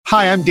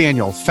Hi, I'm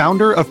Daniel,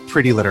 founder of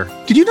Pretty Litter.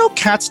 Did you know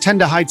cats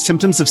tend to hide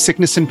symptoms of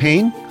sickness and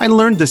pain? I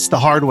learned this the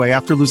hard way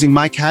after losing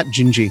my cat,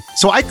 Gingy.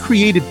 So I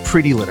created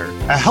Pretty Litter,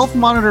 a health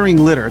monitoring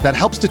litter that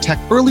helps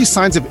detect early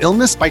signs of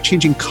illness by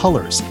changing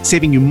colors,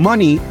 saving you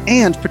money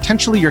and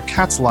potentially your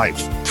cat's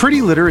life.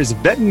 Pretty Litter is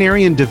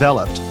veterinarian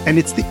developed, and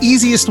it's the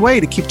easiest way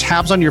to keep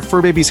tabs on your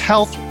fur baby's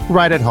health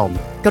right at home.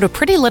 Go to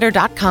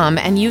prettylitter.com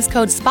and use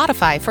code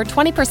SPOTIFY for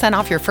 20%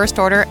 off your first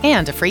order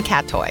and a free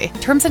cat toy.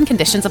 Terms and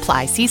conditions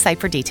apply. See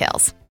site for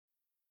details.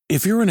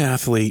 If you're an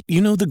athlete,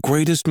 you know the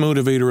greatest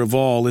motivator of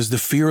all is the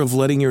fear of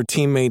letting your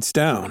teammates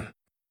down.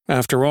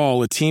 After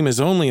all, a team is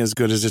only as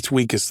good as its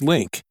weakest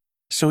link.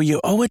 So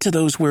you owe it to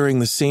those wearing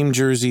the same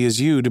jersey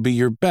as you to be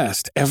your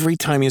best every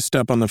time you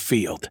step on the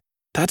field.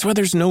 That's why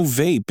there's no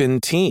vape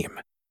in team.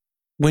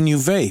 When you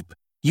vape,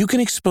 you can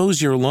expose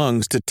your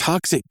lungs to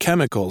toxic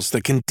chemicals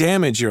that can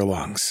damage your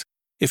lungs.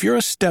 If you're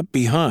a step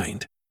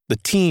behind, the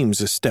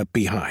team's a step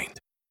behind.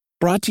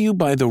 Brought to you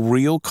by The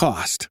Real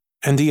Cost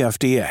and the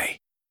FDA.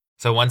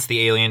 So once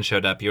the alien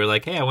showed up, you were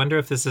like, hey, I wonder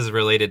if this is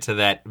related to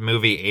that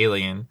movie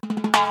Alien.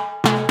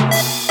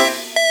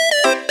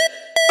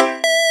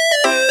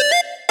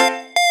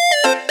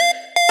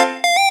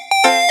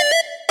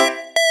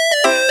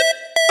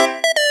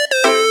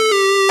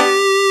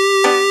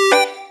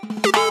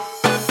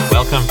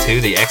 Welcome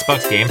to the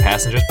Xbox Game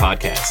Passengers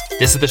Podcast.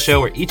 This is the show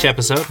where each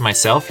episode,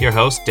 myself, your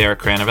host, Derek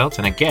Cranevelt,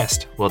 and a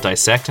guest will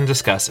dissect and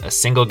discuss a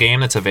single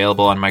game that's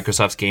available on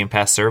Microsoft's Game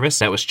Pass service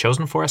that was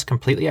chosen for us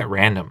completely at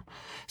random.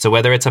 So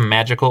whether it's a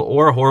magical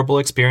or a horrible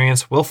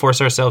experience, we'll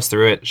force ourselves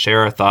through it, share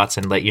our thoughts,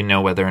 and let you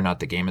know whether or not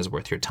the game is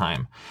worth your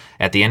time.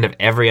 At the end of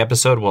every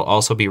episode, we'll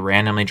also be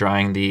randomly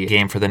drawing the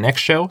game for the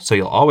next show, so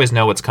you'll always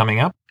know what's coming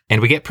up. And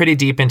we get pretty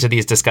deep into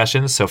these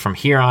discussions, so from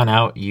here on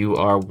out, you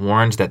are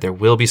warned that there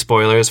will be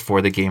spoilers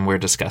for the game we're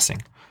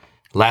discussing.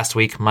 Last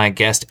week, my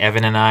guest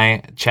Evan and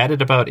I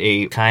chatted about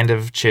a kind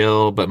of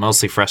chill but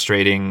mostly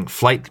frustrating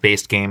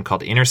flight-based game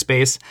called Inner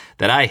Space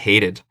that I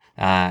hated,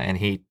 and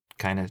he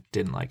kind of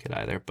didn't like it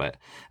either, but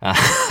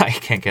I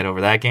can't get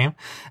over that game.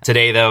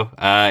 Today, though,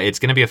 it's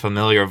going to be a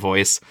familiar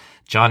voice.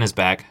 John is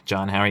back.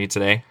 John, how are you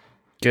today?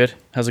 Good.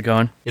 How's it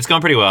going? It's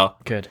going pretty well.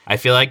 Good. I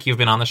feel like you've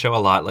been on the show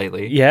a lot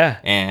lately. Yeah.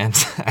 And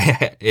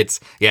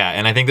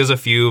and I think there's a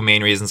few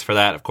main reasons for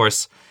that. Of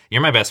course,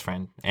 you're my best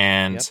friend,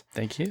 and Yep,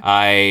 thank you.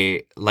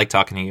 I like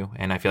talking to you,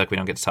 and I feel like we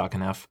don't get to talk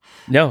enough.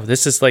 No,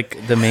 this is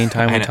like the main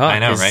time we talk. I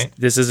know, right?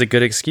 This is a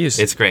good excuse.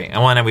 It's great.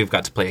 And we've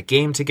got to play a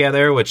game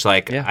together, which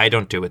Yeah. I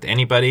don't do with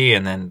anybody,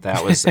 and then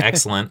that was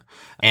excellent.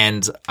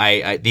 And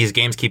I these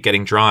games keep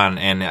getting drawn,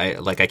 and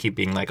I keep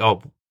being like,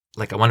 oh,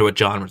 like I wonder what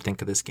John would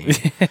think of this game.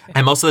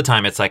 And most of the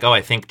time it's like, oh,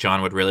 I think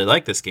John would really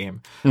like this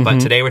game. Mm-hmm.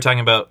 But today we're talking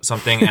about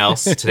something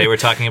else. Today we're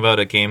talking about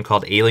a game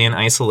called Alien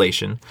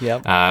Isolation,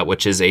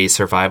 which is a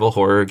survival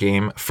horror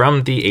game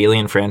from the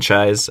Alien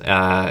franchise.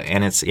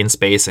 And it's in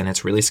space and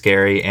it's really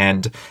scary.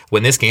 And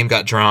when this game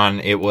got drawn,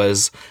 it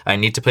was, I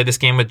need to play this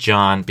game with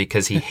John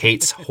because he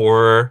hates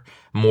horror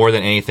more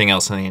than anything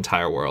else in the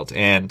entire world.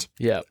 And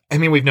I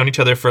mean, we've known each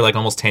other for like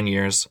almost 10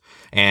 years,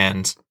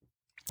 and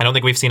I don't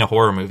think we've seen a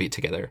horror movie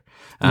together.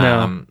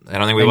 No. I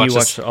don't think we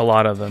watched a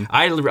lot of them.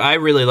 I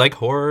really like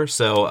horror,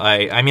 so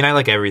I mean I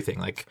like everything.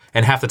 Like,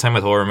 and half the time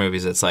with horror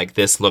movies, it's like,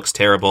 this looks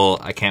terrible,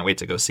 I can't wait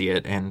to go see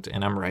it, and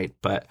I'm right.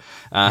 But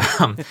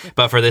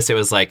but for this, it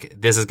was like,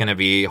 this is going to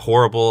be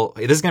horrible.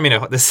 This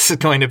is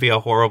going to be a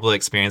horrible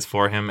experience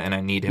for him, and I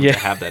need him to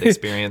have that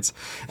experience.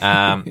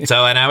 And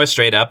I was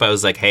straight up. I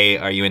was like, hey,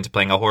 are you into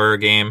playing a horror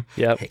game?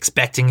 Yep.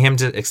 Expecting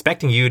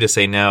you to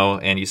say no,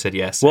 and you said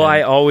yes. Well, and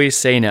I always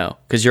say no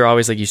because you're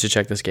always like, you should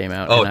check this game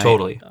out. Oh, and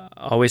totally.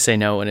 I always say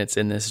no when it's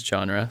in this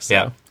genre. So.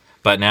 Yeah.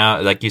 But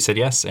now, like, you said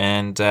yes,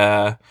 and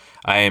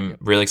I'm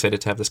really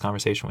excited to have this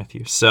conversation with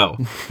you. So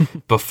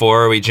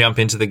before we jump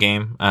into the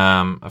game,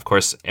 of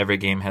course, every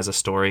game has a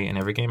story and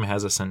every game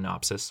has a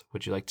synopsis.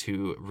 Would you like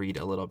to read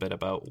a little bit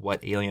about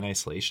what Alien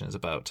Isolation is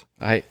about?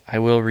 I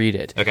will read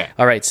it. Okay.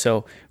 All right.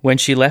 So when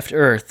she left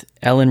Earth,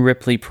 Ellen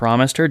Ripley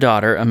promised her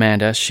daughter,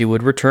 Amanda, she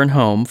would return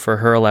home for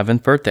her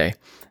 11th birthday.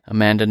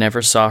 Amanda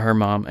never saw her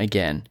mom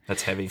again.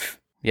 That's heavy.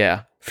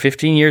 Yeah.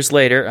 15 years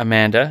later,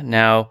 Amanda,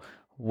 now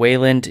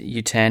Wayland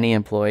Yutani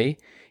employee,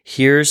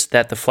 hears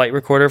that the flight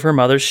recorder of her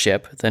mother's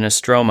ship, the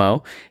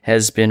Nostromo,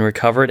 has been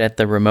recovered at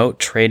the remote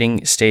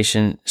trading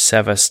station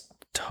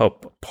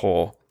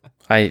Sevastopol.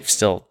 I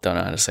still don't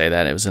know how to say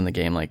that. It was in the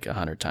game like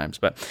 100 times.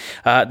 But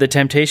the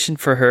temptation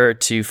for her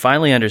to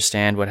finally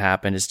understand what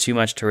happened is too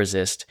much to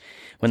resist.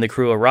 When the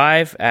crew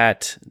arrive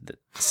at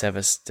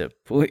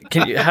Sevastopol,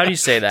 how do you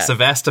say that?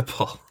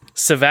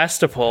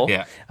 Sevastopol.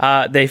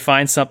 Yeah. They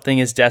find something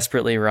is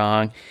desperately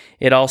wrong.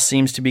 It all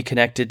seems to be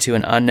connected to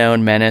an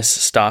unknown menace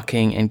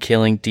stalking and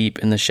killing deep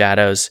in the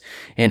shadows.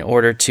 In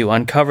order to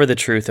uncover the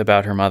truth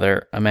about her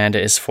mother,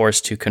 Amanda is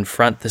forced to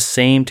confront the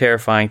same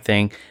terrifying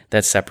thing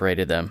that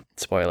separated them.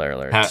 Spoiler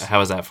alert. How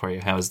was that for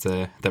you? How was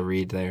the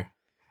read there?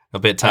 A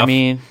bit tough? I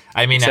mean,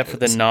 except for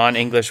the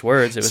non-English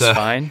words, it was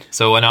fine.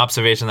 So one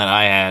observation that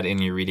I had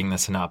in you reading the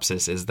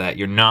synopsis is that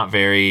you're not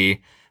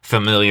very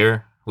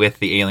familiar with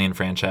the Alien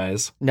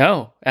franchise.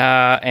 No.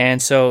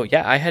 And so,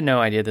 yeah, I had no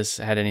idea this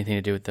had anything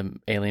to do with the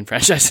Alien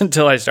franchise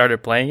until I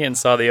started playing it and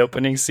saw the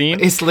opening scene.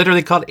 It's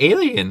literally called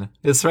Alien.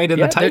 It's right in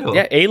the title.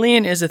 Yeah,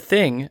 Alien is a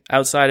thing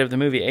outside of the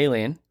movie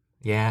Alien.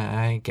 Yeah,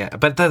 I get.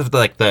 But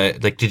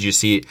did you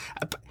see?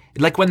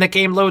 Like when the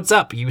game loads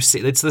up, you see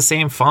it's the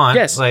same font.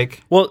 Yes.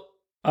 Like, well,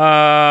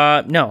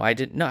 no, I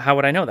didn't. No, how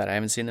would I know that? I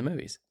haven't seen the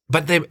movies.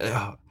 But they,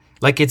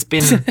 it's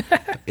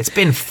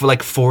been,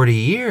 like 40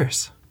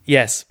 years.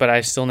 Yes, but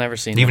I've still never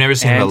seen. You've them. never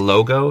seen the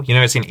logo? You've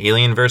never seen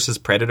Alien versus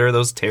Predator?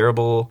 Those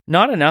terrible.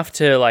 Not enough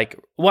to like.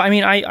 Well, I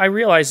mean, I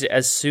realized it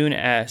as soon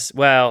as.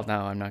 Well, no,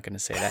 I'm not going to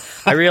say that.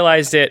 I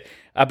realized it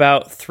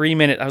about 3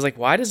 minutes. I was like,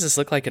 why does this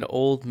look like an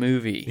old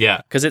movie?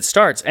 Yeah, because it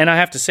starts, and I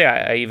have to say,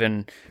 I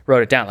even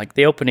wrote it down. Like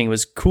the opening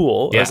was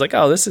cool. Yeah. I was like,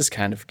 oh, this is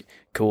kind of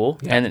cool.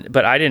 Yeah.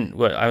 But I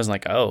didn't. I was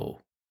like, oh.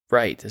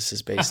 Right, this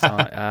is based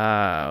on.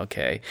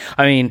 Okay.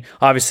 I mean,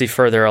 obviously,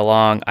 further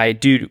along, I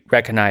do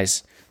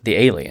recognize the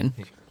Alien.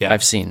 Yeah.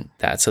 I've seen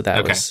that, so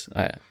that was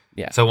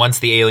yeah. So once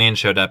the Alien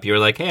showed up, you were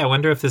like, "Hey, I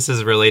wonder if this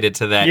is related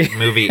to that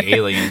movie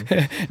Alien."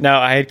 No,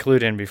 I had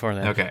clued in before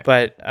that. Okay,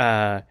 but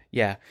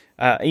yeah,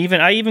 I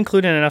even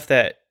clued in enough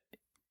that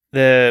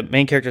the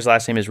main character's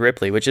last name is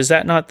Ripley, which is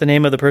that not the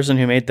name of the person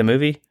who made the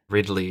movie?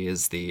 Ridley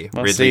is the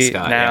Ridley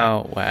Scott.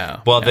 Now,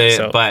 wow. Well,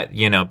 but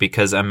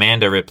because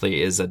Amanda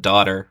Ripley is a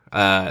daughter,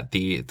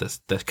 the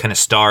kind of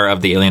star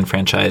of the Alien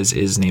franchise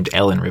is named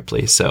Ellen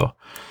Ripley. So,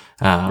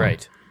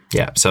 right.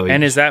 Yeah. So,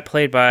 is that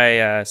played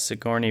by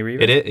Sigourney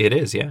Weaver? It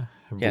is. Yeah.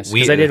 Yes,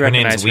 because I did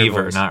recognize her name's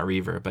Weaver, voice. not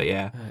Reaver, but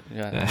yeah.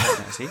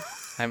 See,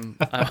 I'm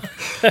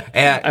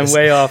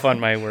way off on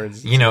my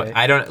words. You know,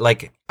 I don't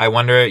like. I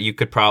wonder. You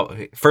could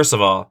probably. First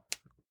of all,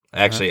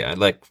 actually, I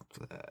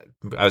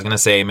was gonna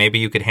say maybe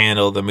you could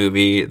handle the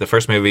movie. The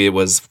first movie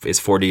is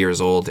 40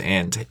 years old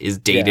and is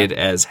dated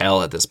as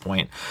hell at this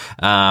point.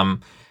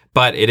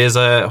 But it is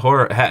a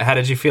horror. How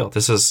did you feel?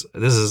 This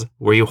is.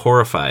 Were you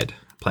horrified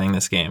playing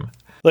this game?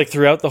 Like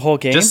throughout the whole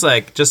game? Just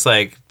like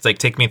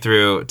take me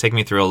through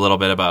a little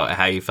bit about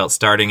how you felt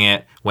starting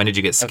it. When did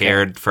you get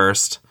scared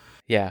first?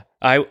 Yeah.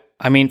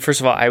 I mean, first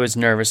of all, I was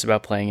nervous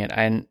about playing it.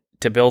 And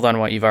to build on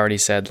what you've already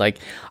said, like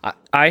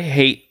I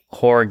hate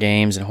horror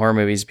games and horror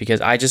movies because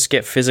I just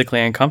get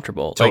physically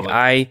uncomfortable.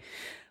 Totally.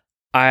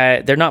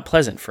 Like they're not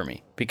pleasant for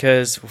me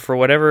because for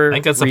whatever reason. I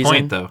think that's the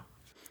point though.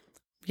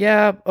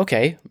 Yeah,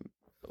 okay.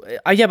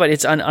 Yeah, but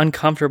it's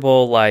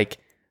uncomfortable like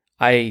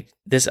I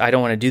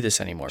don't want to do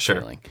this anymore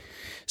feeling.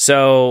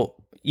 So,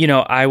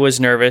 I was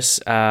nervous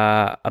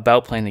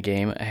about playing the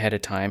game ahead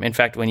of time. In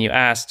fact, when you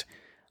asked,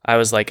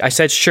 I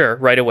said sure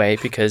right away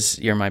because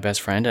you're my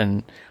best friend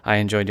and I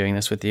enjoy doing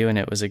this with you and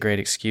it was a great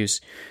excuse.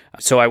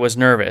 So I was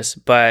nervous.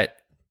 But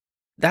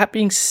that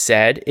being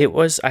said,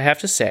 I have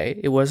to say,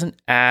 it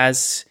wasn't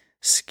as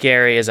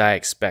scary as I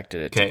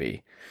expected it to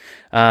be.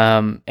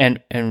 And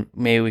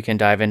maybe we can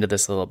dive into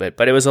this a little bit,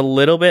 but it was a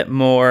little bit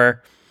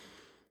more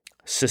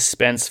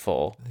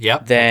suspenseful.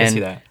 Yep, I can see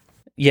that.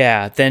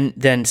 Yeah,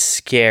 then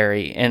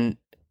scary. And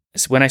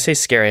when I say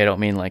scary, I don't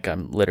mean like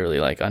I'm literally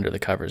like under the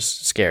covers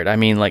scared. I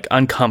mean like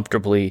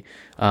uncomfortably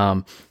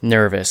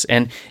nervous.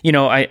 And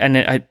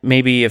I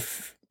maybe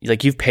if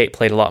like you've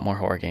played a lot more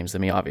horror games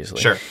than me,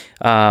 obviously. Sure.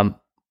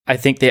 I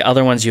think the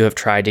other ones you have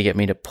tried to get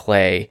me to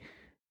play,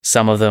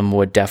 some of them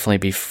would definitely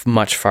be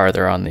much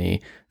farther on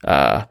the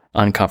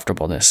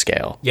uncomfortableness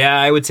scale.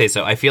 Yeah, I would say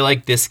so. I feel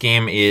like this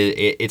game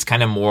it's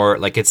kind of more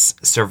like it's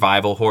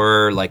survival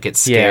horror, like it's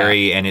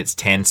scary and it's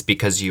tense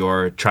because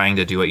you're trying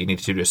to do what you need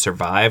to do to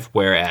survive,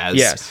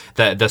 whereas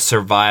the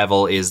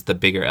survival is the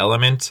bigger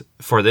element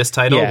for this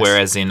title,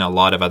 whereas in a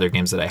lot of other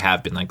games that I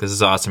have been like, this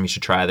is awesome, you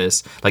should try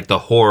this. Like the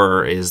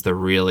horror is the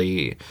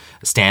really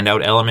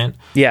standout element.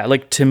 Yeah,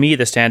 like to me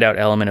the standout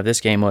element of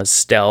this game was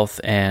stealth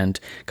and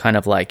kind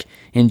of like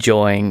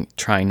enjoying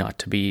trying not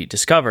to be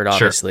discovered,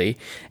 obviously.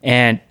 Sure.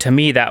 And to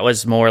me, that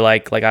was more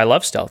like I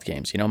love stealth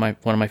games. One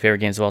of my favorite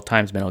games of all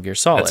time is Metal Gear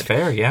Solid. That's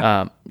fair,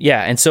 yeah.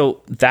 And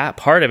so that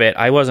part of it,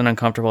 I wasn't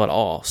uncomfortable at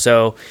all.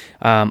 So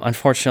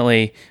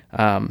unfortunately,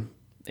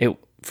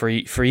 for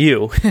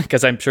you,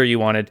 because I'm sure you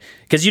wanted,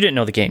 because you didn't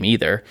know the game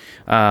either,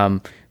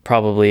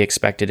 probably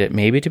expected it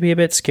maybe to be a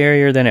bit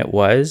scarier than it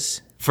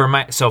was.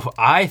 So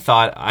I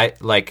thought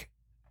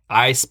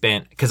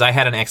because I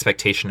had an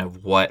expectation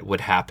of what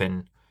would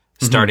happen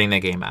starting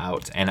the game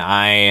out,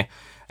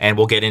 and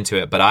we'll get into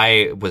it, but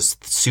I was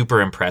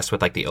super impressed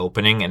with like the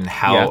opening and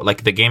how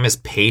like the game is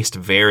paced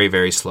very,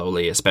 very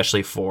slowly,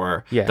 especially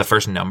for the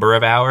first number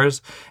of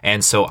hours.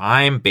 And so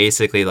I'm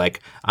basically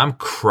like, I'm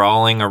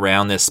crawling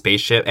around this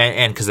spaceship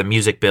and because the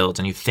music builds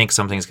and you think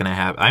something's going to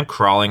happen. I'm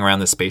crawling around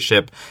the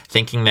spaceship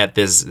thinking that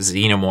this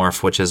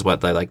xenomorph, which is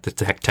what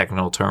the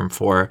technical term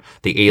for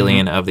the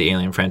alien of the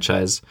Alien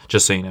franchise,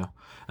 just so you know.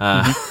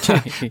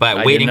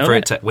 But waiting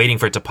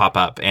for it to pop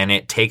up, and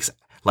it takes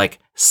like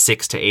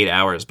 6 to 8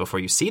 hours before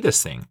you see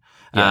this thing.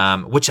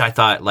 Which I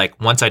thought like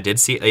once I did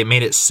see it, it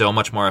made it so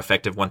much more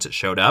effective once it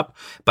showed up.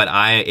 But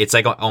it's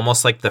like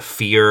almost like the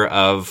fear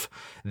of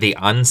the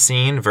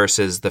unseen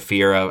versus the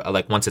fear of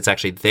like once it's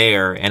actually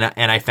there.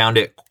 And I found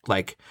it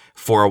like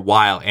for a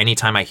while,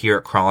 anytime I hear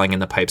it crawling in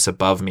the pipes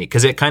above me,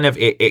 because it kind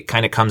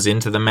of comes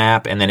into the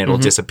map and then it'll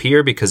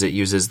disappear because it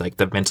uses like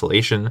the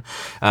ventilation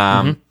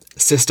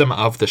system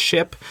of the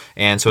ship,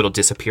 and so it'll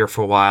disappear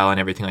for a while and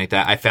everything like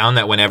that. I found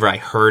that whenever I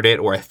heard it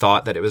or I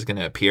thought that it was going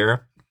to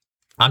appear,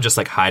 I'm just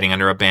like hiding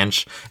under a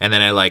bench, and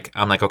then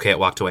I'm like, okay, it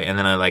walked away, and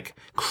then I like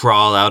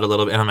crawl out a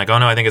little bit, and I'm like, oh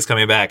no, I think it's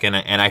coming back, and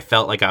I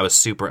felt like I was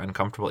super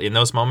uncomfortable in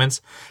those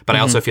moments. But I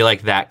also feel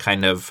like that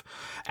kind of,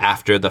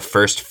 after the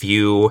first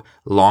few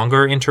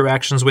longer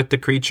interactions with the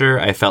creature,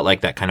 I felt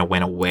like that kind of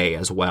went away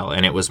as well,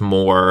 and it was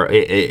more,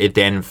 it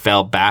then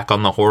fell back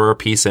on the horror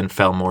piece and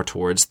fell more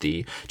towards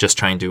the just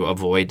trying to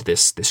avoid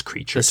this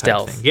creature, the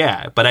stealth thing.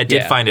 Yeah, but I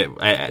did find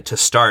it to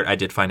start. I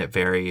did find it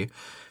very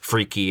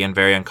freaky and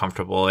very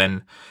uncomfortable,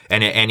 and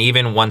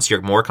even once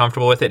you're more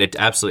comfortable with it, it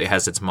absolutely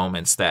has its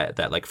moments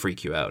that like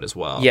freak you out as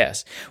well.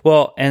 Yes,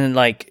 well, and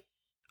like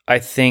I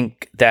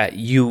think that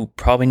you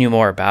probably knew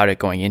more about it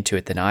going into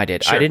it than I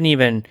did. Sure. I didn't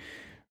even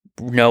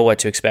know what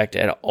to expect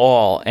at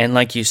all, and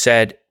like you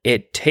said,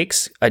 it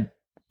takes a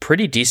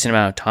pretty decent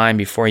amount of time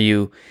before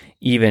you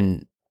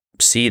even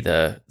see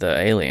the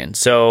alien.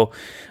 So,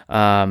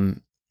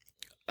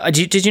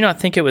 did you not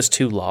think it was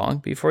too long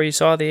before you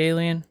saw the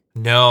alien?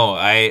 No,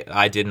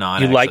 I did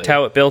not. You liked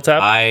how it built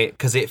up?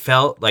 Because it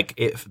felt like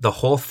the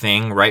whole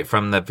thing right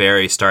from the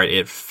very start,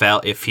 it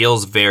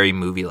feels very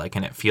movie-like,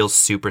 and it feels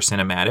super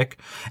cinematic.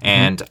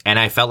 And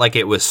I felt like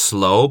it was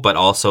slow, but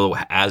also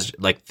as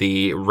like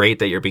the rate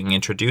that you're being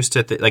introduced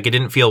to, like it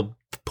didn't feel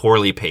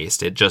poorly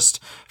paced. It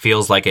just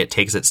feels like it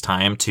takes its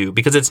time to,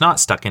 because it's not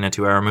stuck in a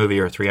 2-hour movie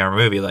or a 3-hour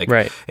movie. Like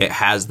it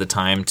has the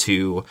time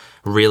to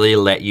really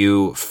let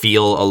you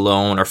feel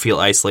alone or feel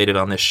isolated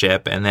on this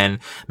ship, and then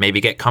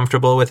maybe get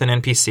comfortable with an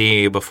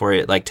NPC before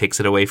it like takes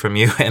it away from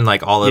you, and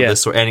like all of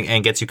this sort,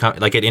 and gets you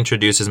like it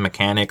introduces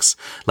mechanics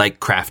like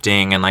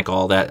crafting and like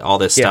all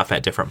this stuff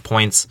at different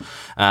points.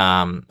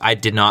 I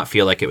did not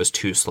feel like it was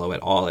too slow at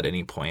all at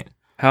any point.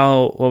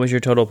 What was your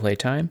total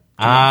playtime?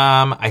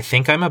 I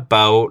think I'm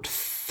about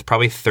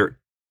probably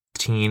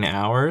 13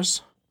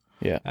 hours.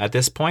 Yeah. At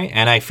this point,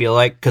 and I feel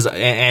like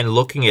and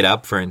looking it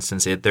up, for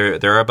instance, there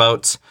are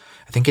about,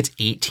 I think it's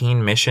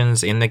 18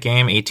 missions in the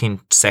game,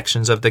 18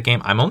 sections of the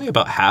game. I'm only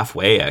about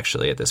halfway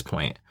actually at this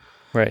point.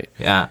 Right.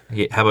 Yeah.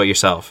 How about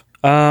yourself?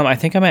 I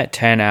think I'm at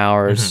 10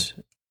 hours.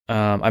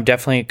 I'm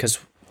definitely, because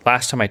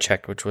last time I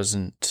checked, which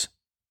wasn't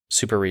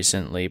super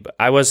recently, but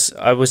I was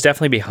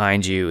definitely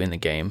behind you in the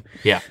game.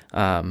 Yeah.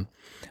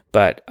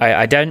 But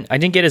I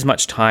didn't get as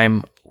much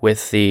time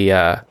with the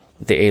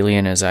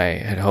alien as I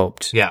had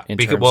hoped. Yeah.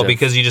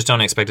 Because you just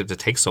don't expect it to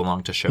take so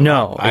long to show up.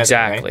 No, either,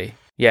 exactly. Right?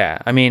 Yeah.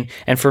 I mean,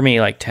 and for me,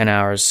 like 10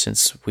 hours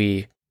since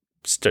we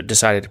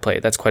decided to play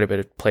it, that's quite a bit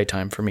of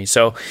playtime for me.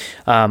 So,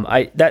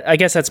 I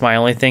guess that's my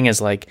only thing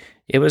is like,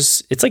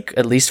 it's like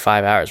at least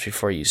 5 hours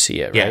before you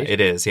see it, right? Yeah,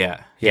 it is.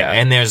 Yeah.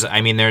 And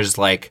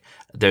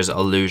there's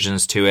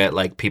allusions to it,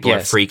 like people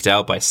are freaked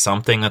out by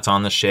something that's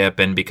on the ship,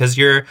 and because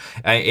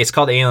it's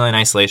called Alien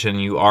Isolation,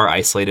 you are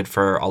isolated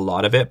for a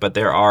lot of it, but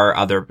there are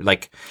other,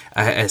 like,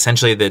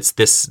 essentially that's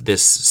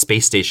this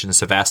space station,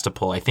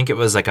 Sevastopol. I think it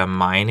was like a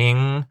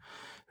mining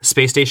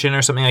space station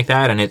or something like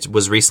that, and it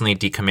was recently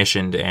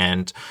decommissioned,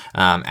 and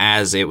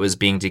as it was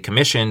being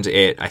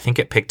decommissioned, I think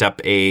it picked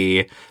up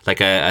a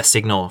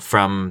signal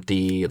from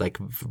the like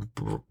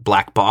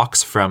black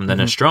box from the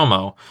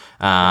Nostromo,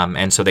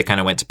 and so they kind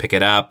of went to pick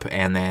it up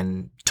and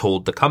then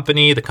told the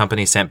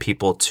company sent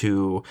people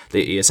to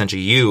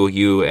essentially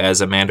you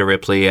as Amanda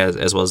Ripley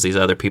as well as these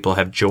other people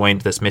have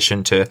joined this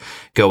mission to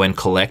go and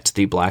collect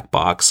the black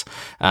box,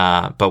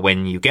 but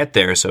when you get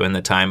there, so in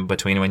the time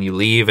between when you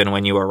leave and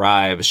when you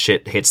arrive,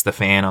 shit hits the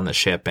fan on the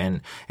ship,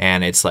 and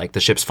it's like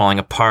the ship's falling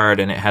apart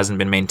and it hasn't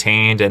been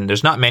maintained, and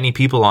there's not many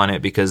people on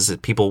it because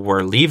people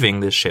were leaving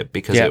this ship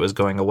because it was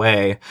going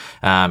away,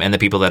 and the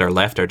people that are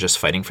left are just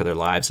fighting for their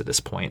lives at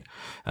this point.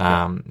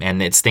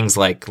 And it's things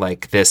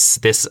like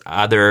this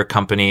other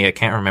company, I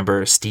can't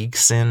remember,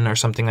 Steegson or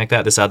something like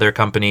that. This other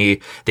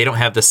company, they don't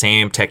have the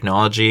same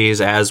technologies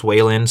as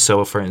Wayland.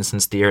 So for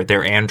instance,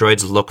 their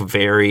androids look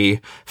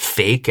very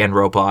fake and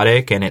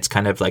robotic, and it's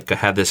kind of like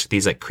have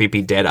these like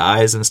creepy dead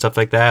eyes and stuff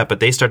like that. But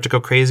they start to go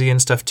crazy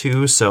and stuff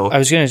too. So I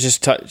was going to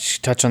just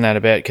touch on that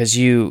a bit, because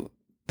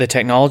the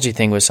technology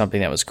thing was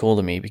something that was cool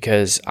to me,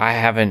 because I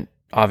haven't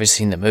obviously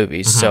seen the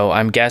movies. So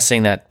I'm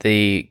guessing that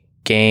the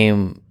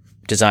game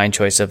design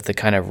choice of the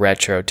kind of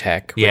retro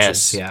tech,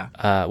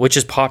 which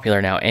is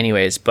popular now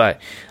anyways, but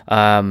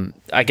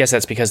I guess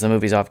that's because the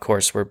movies, of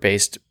course, were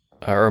based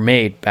or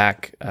made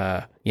back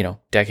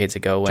decades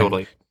ago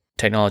when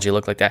technology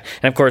looked like that.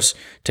 And of course,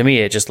 to me,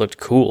 it just looked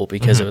cool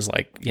because it was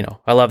like,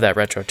 I love that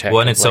retro tech.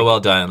 Well, and it's so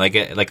well done.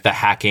 Like the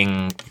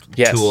hacking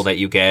tool that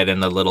you get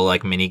and the little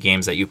like mini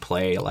games that you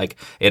play, like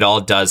it all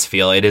does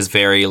feel, it is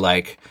very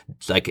like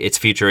it's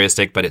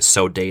futuristic, but it's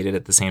so dated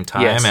at the same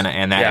time. Yes.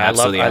 And that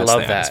absolutely adds to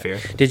the atmosphere.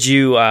 Did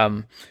you,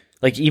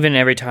 like even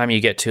every time you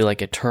get to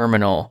like a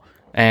terminal,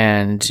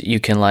 and you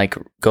can like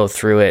go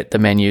through it, the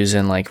menus,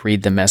 and like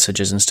read the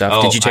messages and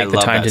stuff. Did you take the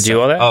time to do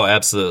all that? Oh,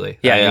 absolutely.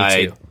 Yeah,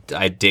 me too.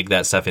 I dig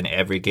that stuff in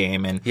every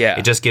game, and yeah.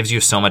 it just gives you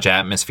so much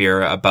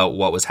atmosphere about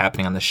what was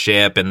happening on the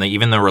ship, and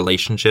even the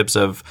relationships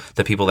of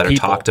the people that are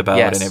talked about,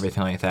 and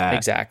everything like that.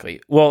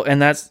 Exactly. Well,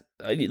 and that's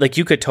like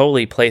you could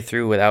totally play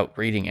through without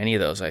reading any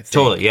of those, I think.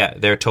 Totally, yeah.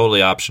 They're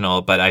totally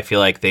optional, but I feel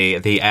like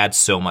they add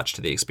so much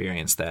to the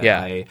experience that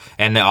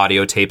and the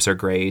audio tapes are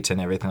great and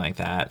everything like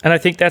that. And I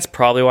think that's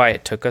probably why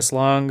it took us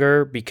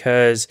longer,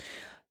 because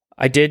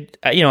I did,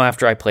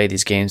 after I play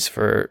these games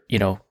for,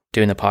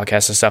 doing the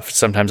podcast and stuff,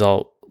 sometimes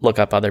I'll look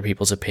up other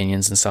people's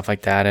opinions and stuff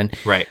like that. And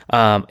right.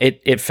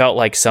 It felt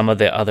like some of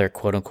the other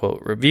quote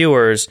unquote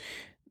reviewers,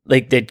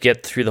 like they'd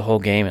get through the whole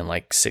game in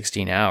like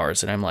 16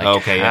 hours. And I'm like,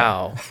 okay,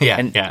 how? Yeah.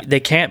 And yeah. they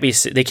can't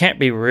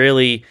be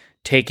really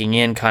taking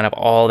in kind of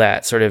all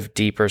that sort of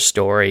deeper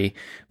story,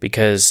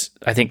 because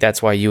I think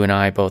that's why you and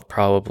I both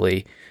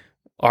probably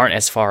aren't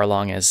as far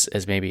along as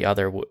maybe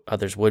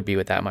others would be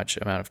with that much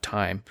amount of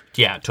time.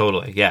 Yeah,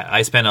 totally. Yeah,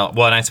 I spend a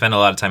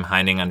lot of time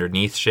hiding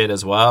underneath shit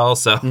as well.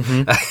 So,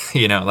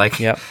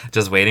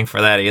 just waiting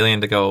for that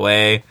alien to go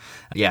away.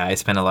 Yeah, I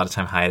spend a lot of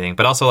time hiding,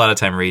 but also a lot of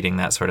time reading,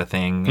 that sort of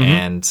thing,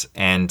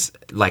 and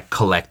like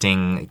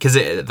collecting, because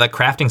the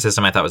crafting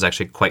system I thought was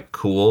actually quite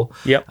cool.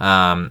 Yep.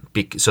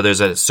 So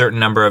there's a certain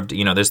number of,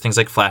 there's things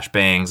like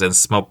flashbangs and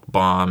smoke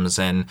bombs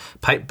and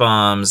pipe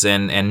bombs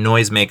and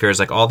noisemakers,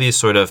 like all these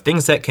sort of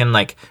things that can,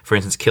 like, for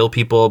instance, kill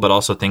people, but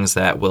also things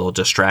that will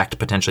distract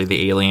potentially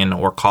the alien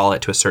or call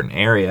it to a certain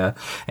area.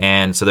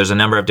 And so there's a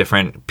number of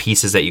different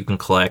pieces that you can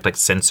collect, like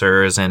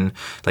sensors and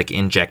like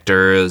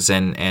injectors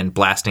and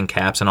blasting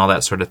caps and all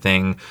that sort of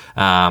thing.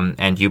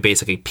 And you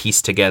basically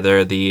piece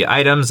together the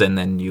items, and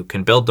then you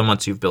can build them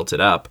once you've built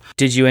it up.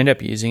 Did you end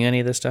up using any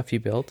of the stuff you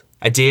built?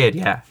 I did,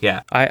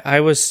 yeah.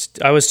 I was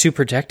too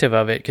protective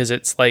of it, because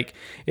it's like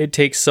it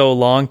takes so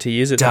long to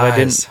use it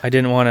that I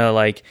didn't want to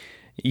like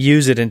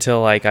use it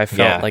until like I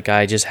felt like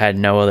I just had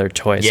no other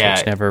choice,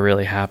 which never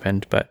really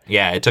happened. But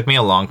yeah, it took me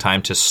a long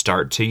time to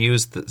start to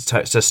use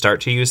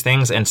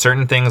things, and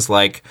certain things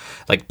like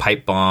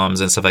pipe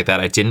bombs and stuff like that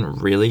I didn't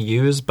really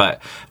use.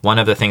 But one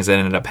of the things that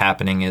ended up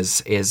happening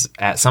is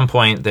at some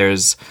point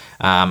there's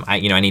I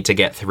need to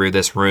get through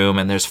this room,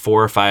 and there's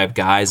 4 or 5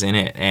 guys in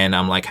it, and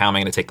I'm like, how am I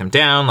going to take them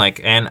down?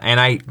 Like, and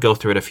I go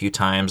through it a few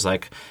times.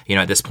 Like,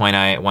 at this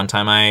point, one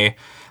time I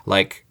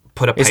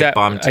put a pipe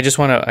bomb. I just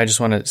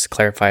want to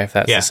clarify if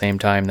that's the same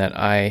time that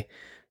I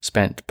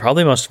spent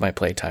probably most of my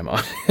playtime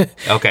on.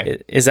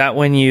 Okay. Is that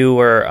when you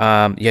were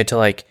you had to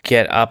like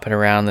get up and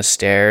around the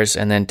stairs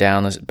and then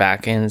down the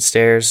back end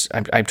stairs?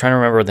 I'm trying to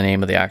remember the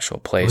name of the actual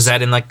place. Was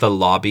that in like the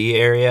lobby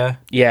area?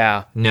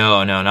 Yeah.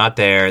 No, not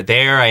there.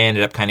 There I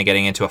ended up kind of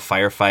getting into a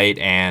firefight,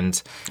 and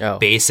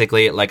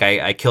basically like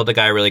I killed a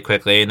guy really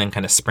quickly and then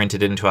kind of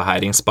sprinted into a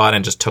hiding spot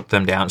and just took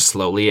them down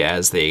slowly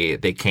as they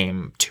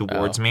came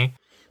towards me.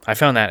 I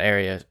found that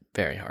area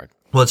very hard.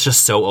 Well, it's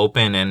just so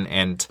open,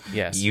 and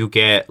you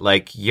get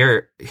like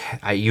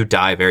you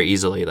die very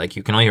easily. Like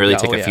you can only really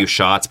take a few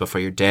shots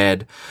before you're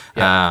dead.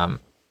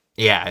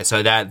 Yeah.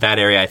 So that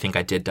area, I think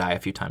I did die a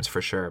few times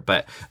for sure.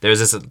 But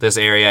there's this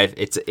area.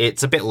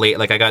 It's a bit late.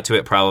 Like I got to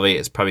it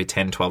it's probably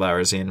 10, 12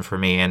 hours in for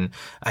me, and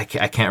I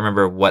can't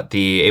remember what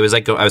it was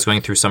like. I was going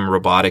through some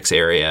robotics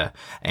area,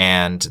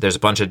 and there's a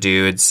bunch of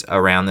dudes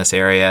around this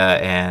area,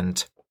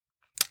 and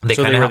they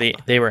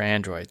were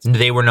androids.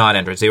 They were not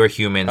androids. They were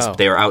humans.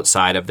 They were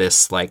outside of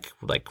this like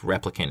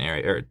replicant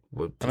area,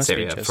 or this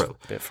area. Be just a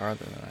bit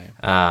farther than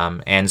I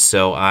am. And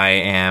so I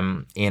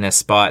am in a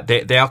spot.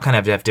 They all kind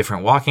of have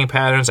different walking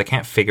patterns. I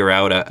can't figure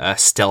out a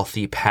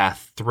stealthy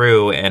path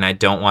through, and I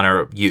don't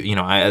want to.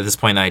 At this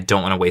point, I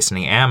don't want to waste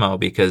any ammo,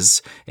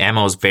 because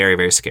ammo is very,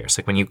 very scarce.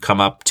 Like when you come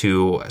up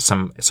to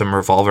some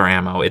revolver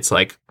ammo, it's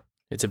like.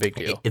 It's a big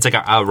deal. It's like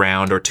a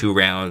round or 2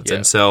 rounds. Yeah.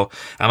 And so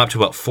I'm up to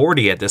about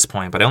 40 at this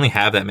point, but I only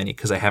have that many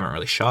because I haven't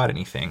really shot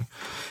anything.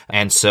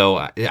 And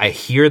so I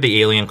hear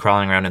the alien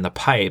crawling around in the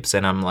pipes,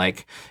 and I'm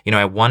like,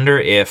 I wonder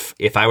if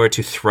I were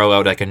to throw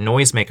out like a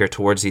noisemaker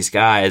towards these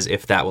guys,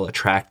 if that will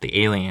attract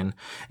the alien.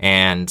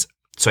 And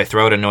so I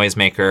throw out a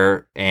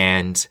noisemaker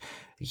and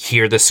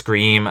hear the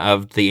scream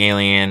of the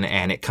alien,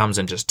 and it comes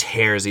and just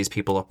tears these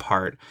people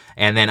apart.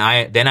 And then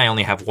I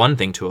only have one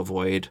thing to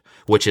avoid,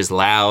 which is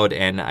loud,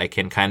 and I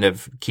can kind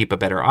of keep a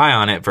better eye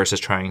on it versus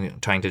trying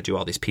to do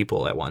all these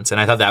people at once.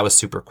 And I thought that was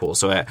super cool.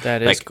 So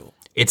that is cool.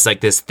 It's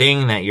like this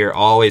thing that you're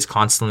always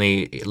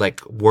constantly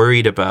like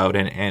worried about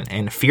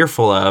and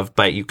fearful of,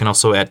 but you can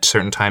also at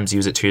certain times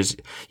use it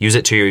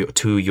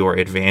to your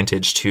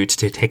advantage to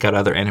take out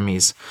other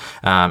enemies.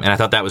 And I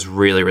thought that was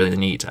really, really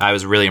neat. I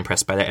was really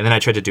impressed by that. And then I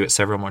tried to do it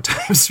several more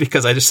times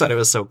because I just thought it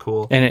was so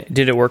cool. And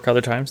did it work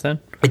other times then?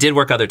 It did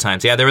work other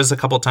times. Yeah, there was a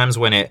couple times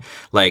when it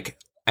like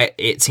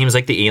it seems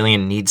like the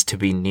alien needs to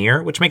be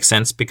near, which makes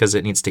sense because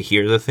it needs to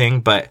hear the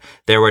thing. But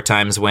there were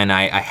times when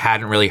I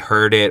hadn't really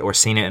heard it or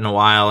seen it in a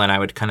while, and I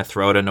would kind of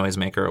throw it a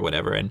noisemaker or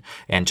whatever,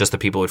 and just the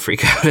people would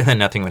freak out, and then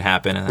nothing would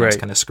happen, and I was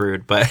kind of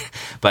screwed. But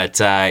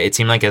it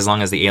seemed like as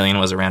long as the alien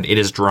was around, it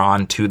is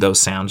drawn to those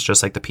sounds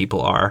just like the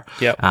people are.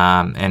 Yep.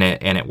 And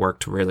it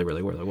worked really,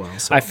 really, really well.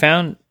 So I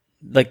found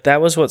like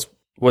that was what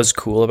was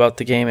cool about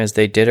the game is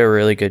they did a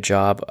really good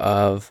job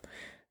of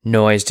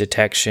noise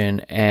detection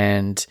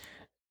and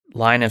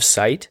line of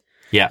sight.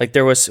 Yeah. Like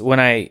there was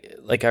I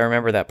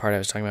remember that part I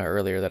was talking about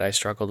earlier that I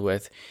struggled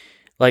with.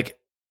 Like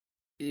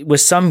with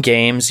some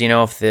games,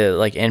 if the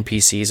like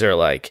NPCs are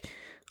like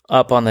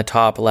up on the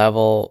top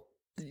level,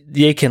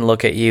 they can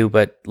look at you,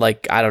 but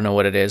like I don't know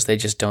what it is. They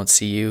just don't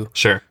see you.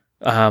 Sure.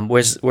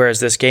 Whereas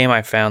this game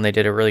I found they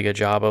did a really good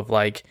job of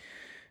like,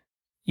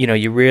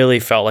 you really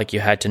felt like you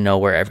had to know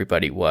where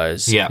everybody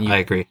was. Yeah, I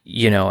agree.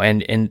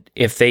 And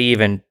if they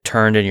even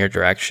turned in your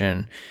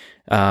direction,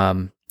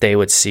 they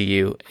would see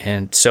you.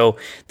 And so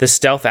the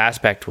stealth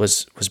aspect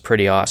was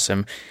pretty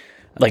awesome.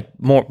 Like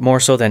more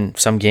so than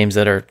some games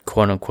that are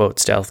quote unquote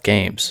stealth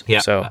games. Yeah.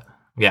 So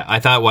yeah, I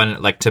thought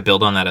to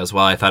build on that as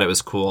well, I thought it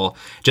was cool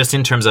just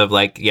in terms of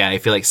I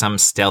feel like some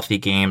stealthy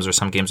games or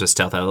some games with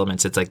stealth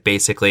elements, it's like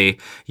basically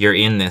you're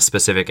in this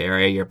specific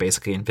area, you're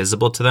basically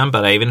invisible to them.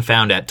 But I even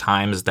found at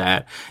times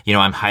that,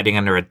 I'm hiding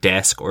under a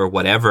desk or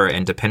whatever,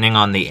 and depending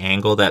on the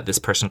angle that this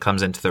person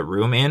comes into the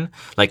room in,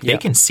 they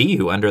can see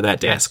you under that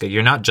desk. Yes.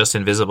 You're not just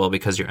invisible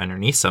because you're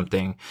underneath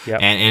something.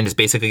 Yep. And it's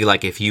basically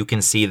like if you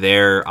can see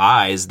their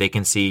eyes, they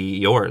can see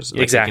yours.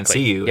 Exactly. They can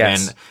see you.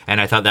 Yes.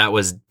 And I thought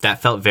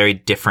that felt very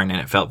different,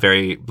 and it felt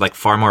very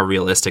far more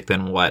realistic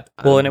than what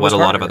a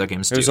lot of other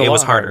games do. It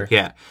was harder.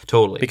 Yeah,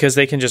 totally. Because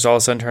they can just all of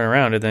a sudden turn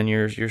around and then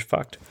you're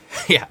fucked.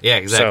 Yeah,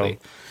 exactly.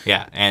 So,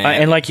 yeah,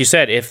 and like you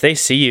said, if they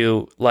see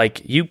you,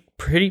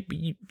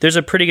 there's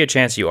a pretty good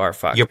chance you are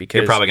fucked.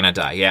 You're probably gonna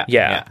die.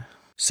 Yeah.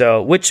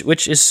 So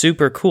which is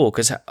super cool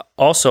because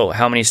also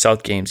how many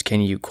stealth games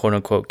can you quote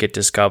unquote get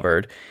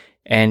discovered,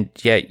 and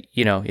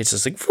it's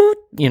just like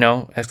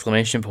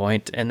exclamation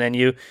point, and then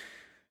you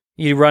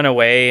run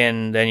away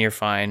and then you're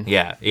fine.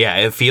 Yeah.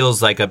 It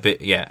feels like a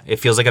bit. Yeah, it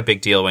feels like a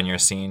big deal when you're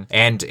seen,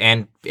 and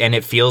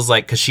it feels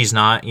like because she's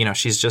not,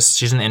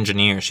 she's an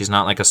engineer. She's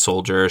not like a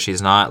soldier.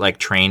 She's not like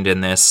trained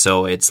in this,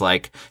 so it's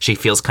like she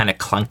feels kind of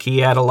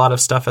clunky at a lot of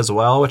stuff as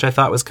well, which I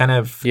thought was kind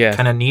of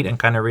neat and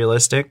kind of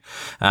realistic.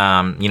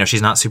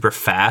 She's not super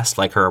fast.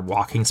 Like her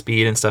walking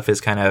speed and stuff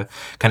is kind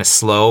of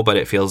slow, but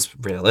it feels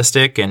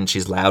realistic, and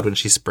she's loud when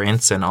she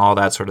sprints and all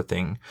that sort of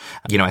thing.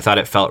 I thought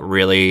it felt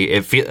really.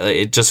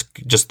 It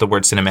just the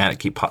word cinematic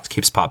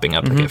keeps popping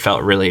up. Mm-hmm. Like it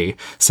felt really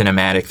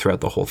cinematic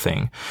throughout the whole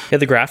thing. Yeah,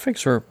 the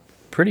graphics were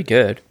pretty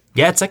good.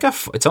 Yeah,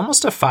 it's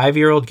almost a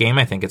 5-year-old game.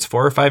 I think it's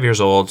 4 or 5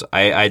 years old.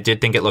 I did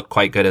think it looked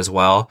quite good as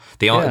well.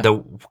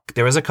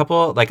 There was a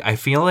couple, I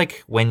feel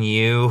like when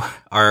you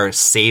are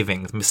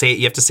saving,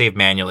 you have to save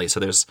manually. So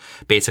there's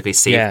basically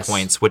save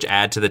points, which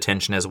add to the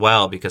tension as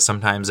well, because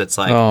sometimes it's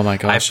like, oh my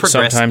gosh,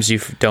 sometimes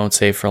you don't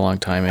save for a long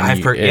time.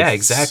 And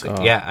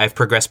exactly. Yeah, I've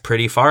progressed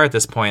pretty far at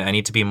this point. I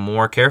need to be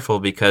more careful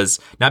not because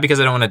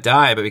I don't want to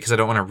die, but because I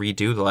don't want to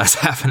redo the last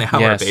half an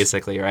hour,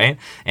 basically, right?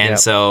 And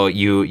so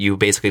you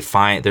basically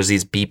find there's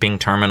these beeping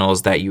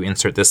terminals that you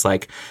insert this I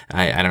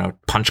don't know,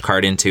 punch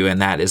card into,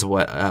 and that is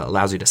what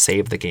allows you to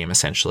save the game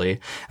essentially.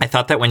 I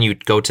thought that when you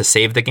go to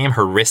save the game,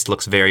 her wrist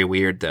looks very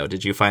weird though.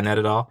 Did you find that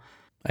at all?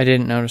 I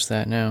didn't notice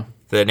that, no.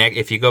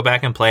 If you go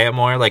back and play it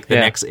more,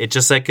 next, it's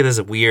just like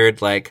this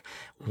weird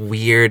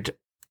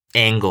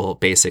angle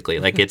basically,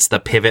 it's the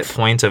pivot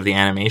point of the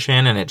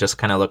animation, and it just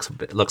kind of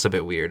looks a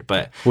bit weird.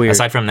 But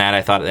aside from that,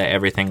 I thought that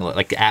everything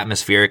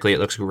atmospherically it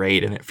looks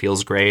great and it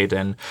feels great,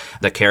 and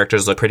the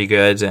characters look pretty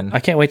good. And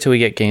I can't wait till we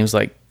get games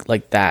like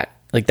that.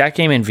 Like that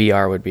game in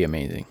VR would be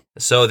amazing.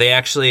 So they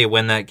actually,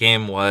 when that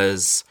game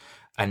was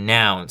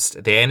announced,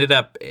 it ended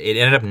up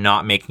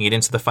not making it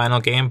into the final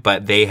game,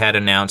 but they had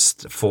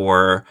announced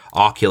for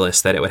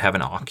Oculus that it would have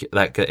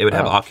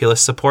have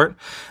Oculus support.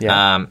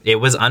 Yeah. It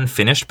was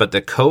unfinished, but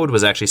the code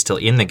was actually still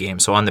in the game.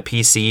 So on the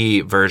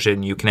PC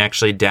version, you can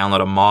actually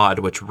download a mod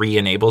which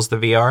re-enables the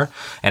VR,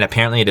 and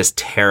apparently it is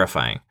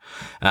terrifying.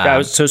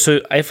 So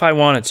if I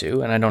wanted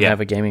to, and I don't have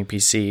a gaming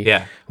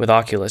PC with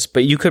Oculus,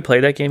 but you could play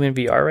that game in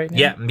VR right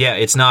now? Yeah,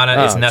 it's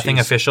nothing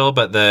official,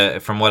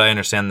 but from what I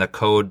understand, the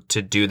code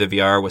to do the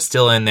VR was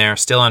still in there,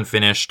 still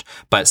unfinished,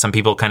 but some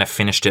people kind of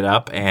finished it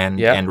up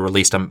and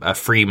released a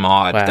free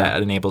mod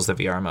that enables the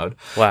VR mode.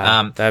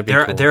 Wow, that'd be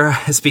cool. There,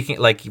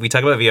 speaking, we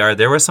talk about VR,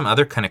 there was some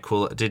other kind of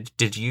cool,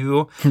 did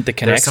you? The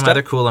Kinect stuff?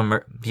 Other cool,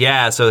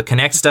 so the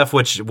Kinect stuff,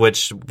 which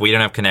we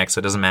don't have Kinect, so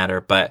it doesn't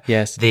matter, but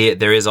yes.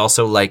 There is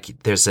also,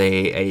 there's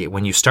a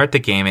when you start the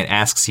game, it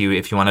asks you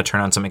if you want to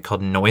turn on something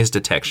called noise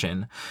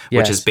detection,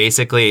 which is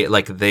basically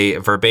like the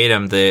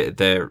verbatim,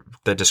 the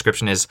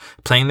description is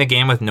playing the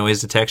game with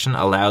noise detection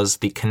allows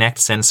the Kinect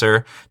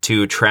sensor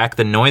to track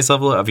the noise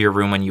level of your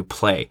room when you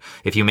play.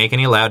 If you make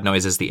any loud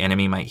noises, the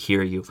enemy might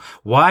hear you.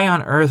 Why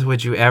on earth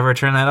would you ever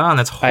turn that on?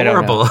 That's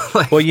horrible.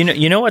 Well,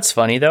 you know what's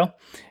funny though?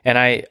 And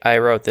I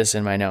wrote this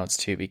in my notes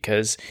too,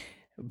 because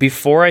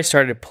before I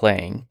started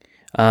playing,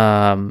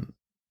 I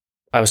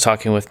was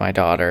talking with my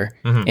daughter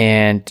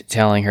and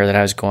telling her that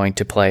I was going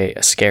to play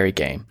a scary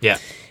game. Yeah.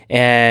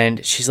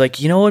 And she's like,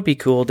 you know what would be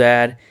cool,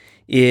 Dad?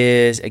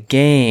 Is a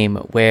game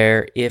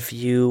where if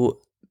you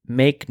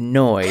make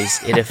noise,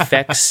 it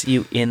affects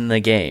you in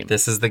the game.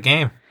 This is the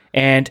game.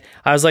 And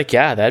I was like,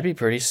 yeah, that'd be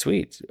pretty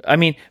sweet. I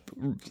mean,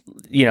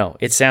 you know,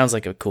 it sounds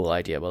like a cool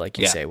idea, but like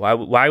you say,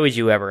 why would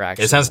you ever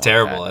actually? It sounds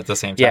terrible at the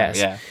same time. Yes.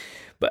 Yeah.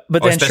 But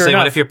then especially sure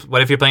enough,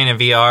 what if you're playing in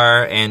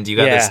VR and you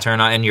got this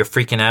turn on and you're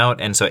freaking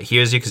out, and so it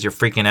hears you because you're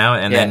freaking out,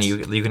 and then you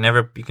can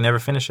never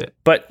finish it.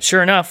 But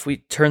sure enough, we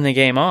turn the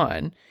game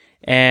on.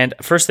 And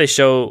first they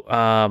show,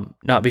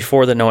 not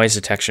before the noise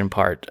detection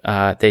part,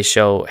 they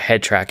show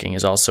head tracking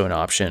is also an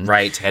option.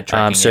 Right, head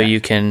tracking. So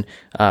you can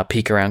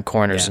peek around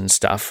corners and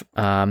stuff.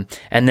 And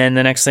then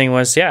the next thing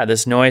was,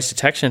 this noise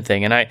detection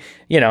thing. And I,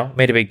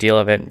 made a big deal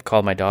of it and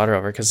called my daughter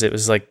over because it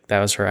was like, that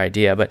was her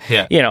idea. But,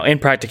 in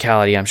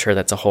practicality, I'm sure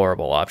that's a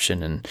horrible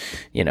option. And,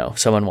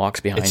 someone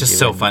walks behind you. It's just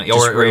so funny.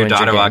 Or your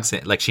daughter walks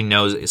in, like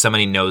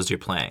somebody knows you're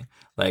playing.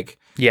 Like,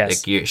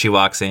 she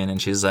walks in and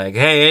she's like,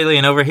 "Hey,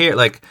 alien, over here!"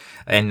 Like,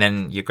 and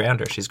then you ground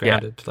her. She's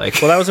grounded. Like,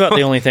 well, that was about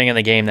the only thing in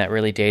the game that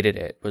really dated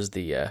it was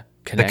the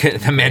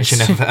Kinect. The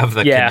mention of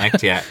the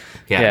Kinect. Yeah,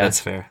 that's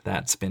fair.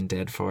 That's been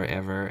dead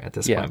forever at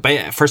this point.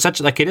 But for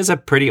such it is a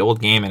pretty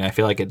old game, and I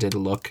feel like it did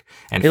look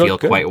and feel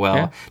quite well.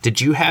 Yeah.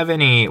 Did you have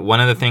any?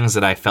 One of the things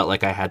that I felt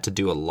like I had to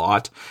do a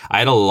lot. I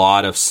had a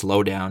lot of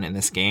slowdown in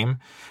this game.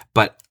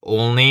 But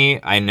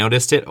I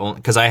noticed it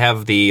because I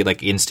have the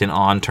instant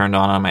on turned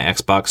on my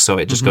Xbox, so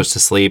it just goes to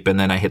sleep, and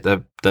then I hit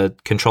the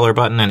controller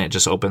button and it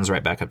just opens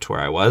right back up to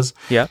where I was.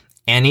 Yeah.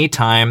 Any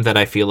time that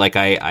I feel like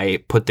I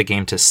put the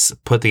game to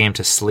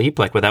sleep,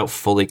 like without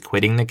fully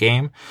quitting the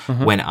game,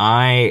 when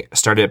I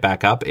started it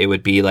back up, it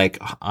would be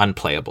like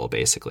unplayable,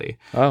 basically.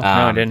 Oh, no,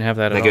 I didn't have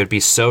that at all. It would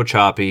be so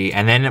choppy,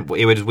 and then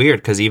it was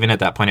weird because even at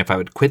that point, if I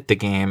would quit the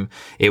game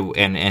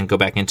and go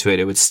back into it,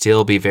 it would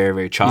still be very,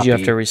 very choppy. Did you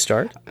have to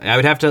restart? I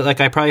would have to I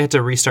probably had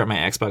to restart my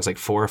Xbox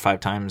 4 or 5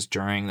 times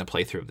during the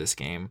playthrough of this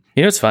game.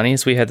 You know what's funny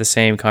is we had the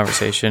same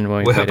conversation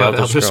when we played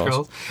Elder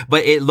Scrolls.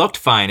 But it looked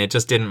fine. It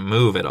just didn't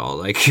move at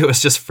all. It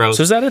was just frozen.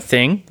 So is that a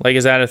thing?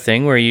 Is that a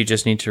thing where you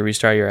just need to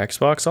restart your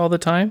Xbox all the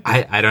time?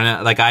 I don't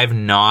know. I've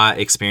not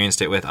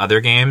experienced it with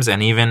other games,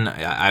 and even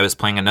I was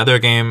playing another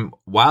game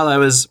while I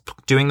was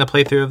doing the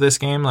playthrough of this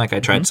game. I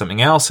tried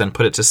something else and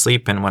put it to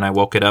sleep, and when I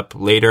woke it up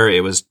later,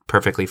 it was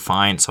perfectly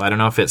fine. So I don't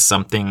know if it's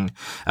something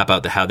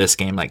about how this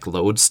game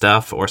loads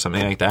stuff or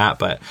something like that,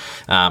 but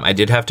I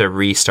did have to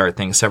restart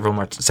things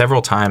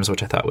several times,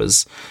 which I thought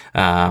was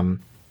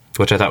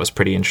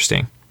pretty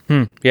interesting.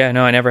 Yeah,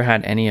 no, I never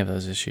had any of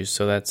those issues,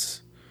 so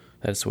that's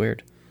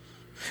weird.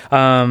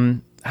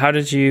 How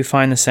did you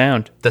find the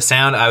sound? The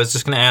sound, I was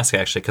just going to ask,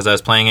 actually, because I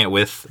was playing it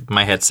with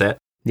my headset.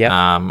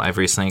 Yeah. I've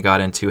recently got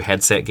into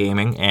headset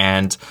gaming,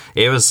 and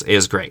it was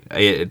great.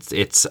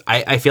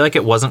 I feel like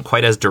it wasn't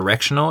quite as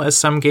directional as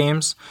some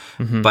games,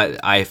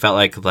 but I felt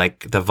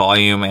like the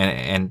volume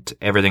and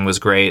everything was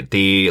great.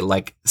 The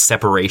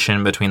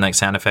separation between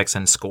sound effects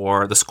and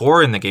score. The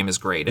score in the game is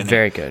great. And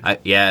very good. I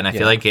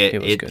feel like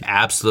it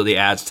absolutely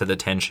adds to the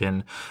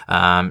tension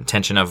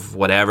of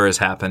whatever is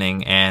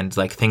happening, and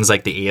things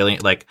like the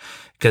alien,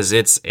 because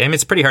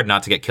it's pretty hard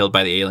not to get killed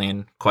by the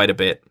alien quite a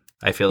bit.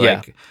 I feel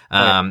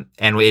and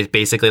it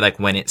basically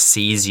when it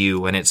sees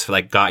you, when it's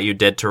got you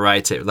dead to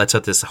rights, it lets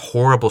out this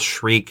horrible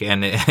shriek,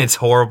 and it's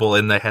horrible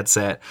in the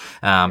headset,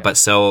 but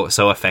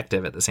so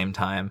effective at the same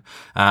time.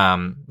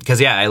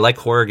 Because I like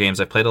horror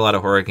games. I've played a lot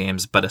of horror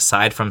games, but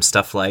aside from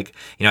stuff I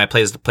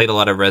played a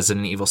lot of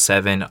Resident Evil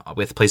 7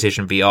 with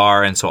PlayStation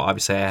VR, and so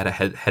obviously I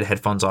had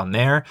headphones on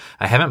there.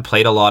 I haven't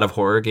played a lot of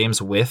horror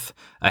games with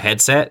a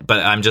headset,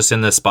 but I'm just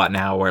in this spot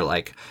now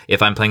where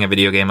if I'm playing a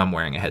video game, I'm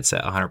wearing a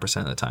headset 100%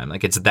 of the time.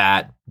 It's that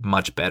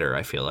much better,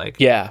 I feel like.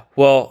 Yeah.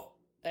 Well,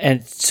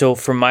 and so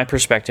from my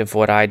perspective,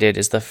 what I did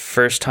is the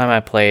first time I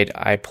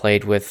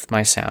played with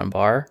my sound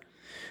bar,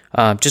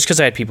 just because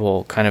I had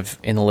people kind of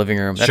in the living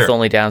room. That's the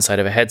only downside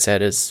of a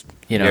headset is,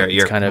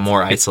 you're kind of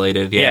more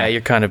isolated. Yeah,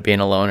 you're kind of being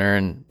a loner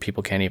and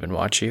people can't even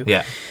watch you.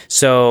 Yeah.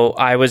 So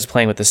I was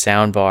playing with the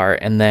sound bar,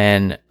 and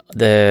then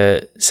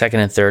the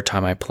second and third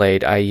time I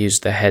played, I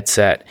used the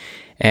headset,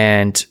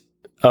 and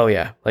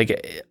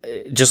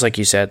just like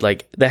you said,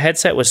 the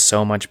headset was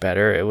so much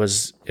better. It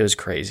was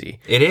crazy.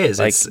 It is.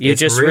 You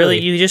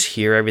just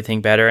hear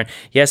everything better. And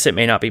yes, it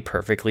may not be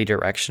perfectly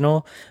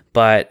directional,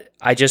 but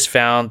I just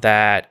found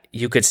that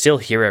you could still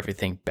hear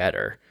everything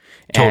better.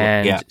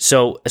 Totally. And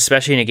so,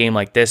 especially in a game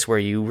like this, where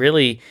you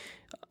really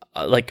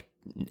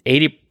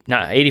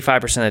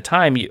 85% of the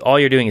time, all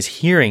you're doing is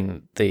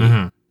hearing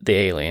the the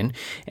Alien,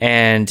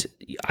 and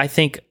I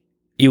think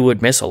you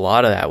would miss a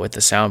lot of that with the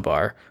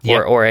soundbar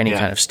or any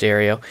kind of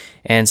stereo.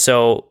 And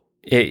so,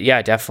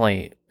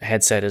 definitely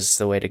headset is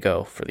the way to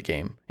go for the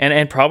game.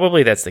 And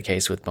probably that's the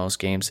case with most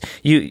games.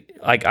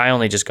 I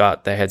only just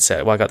got the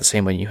headset. Well, I got the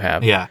same one you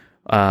have. Yeah.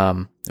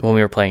 When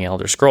we were playing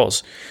Elder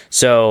Scrolls.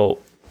 So,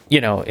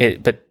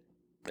 but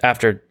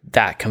after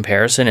that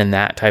comparison in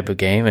that type of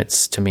game,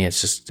 it's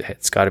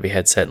got to be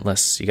headset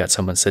unless you got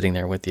someone sitting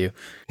there with you.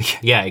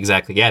 Yeah,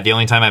 exactly. Yeah, the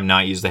only time I've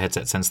not used the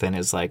headset since then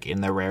is like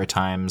in the rare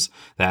times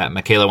that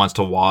Michaela wants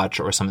to watch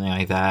or something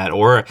like that.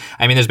 Or,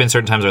 I mean, there's been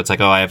certain times where it's like,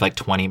 oh, I have like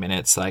 20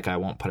 minutes, like I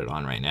won't put it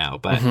on right now.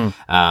 But,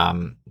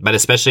 but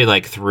especially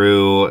like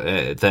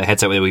through the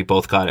headset that we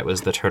both got, it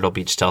was the Turtle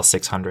Beach Stealth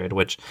 600,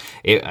 which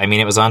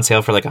it was on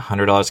sale for like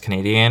 $100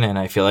 Canadian, and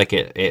I feel like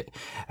it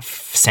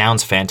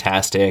sounds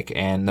fantastic,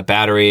 and the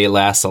battery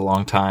lasts a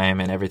long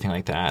time and everything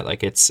like that.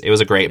 Like it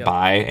was a great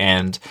buy,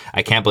 and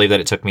I can't believe that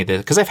it took me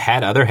because I've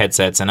had other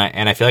headsets, and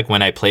I feel like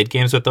when I played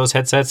games with those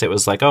headsets, it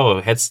was like,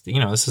 oh,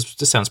 this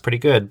sounds pretty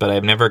good, but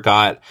I've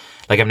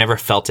never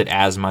felt it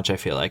as much, I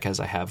feel like, as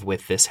I have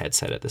with this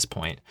headset at this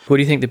point. What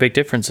do you think the big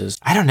difference is?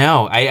 I don't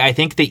know. I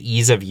think the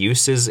ease of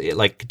use is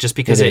like, just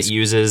because it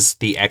uses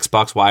the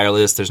Xbox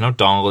wireless, there's no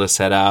dongle to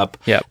set up.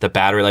 Yep. The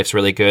battery life's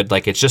really good.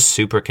 Like, it's just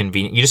super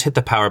convenient. You just hit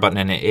the power button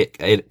and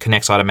it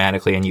connects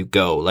automatically and you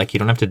go. Like, you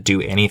don't have to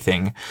do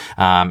anything.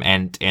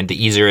 And the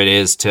easier it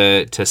is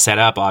to set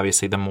up,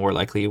 obviously, the more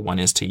likely one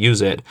is to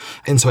use it.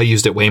 And so I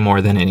used it way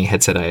more than any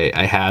headset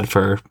I had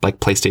for like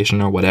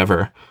PlayStation or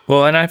whatever.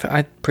 Well, and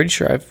I'm pretty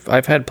sure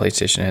I've had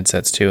PlayStation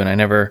headsets too, and I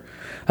don't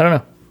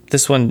know.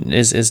 This one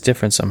is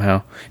different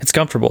somehow. It's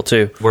comfortable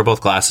too. We're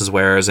both glasses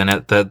wearers, and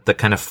the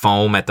kind of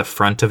foam at the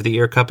front of the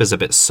ear cup is a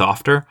bit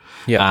softer.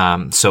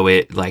 Yeah. So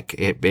it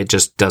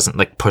just doesn't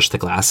like push the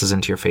glasses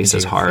into your face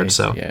as hard.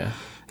 So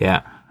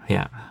yeah.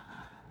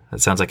 That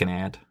sounds like an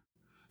ad.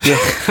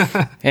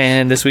 Yeah.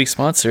 And this week's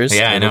sponsors.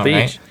 Yeah, I know,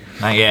 right?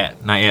 Not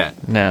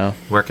yet. No.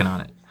 Working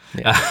on it.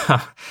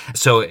 Yeah.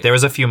 So there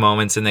was a few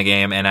moments in the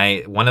game,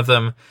 and one of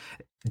them,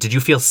 did you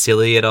feel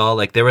silly at all?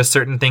 Like, there were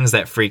certain things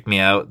that freaked me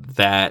out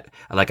that,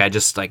 like, I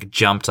just like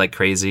jumped like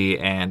crazy,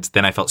 and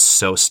then I felt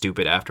so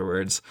stupid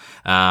afterwards.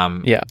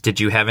 Did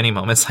you have any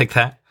moments like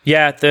that?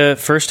 Yeah, the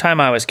first time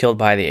I was killed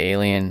by the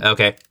alien,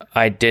 okay,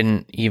 I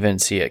didn't even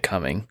see it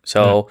coming.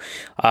 So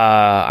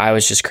I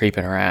was just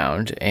creeping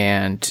around,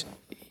 and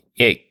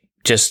it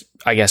just,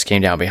 I guess,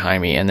 came down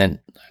behind me, and then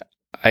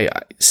I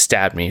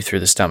stabbed me through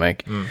the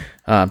stomach.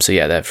 So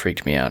yeah, that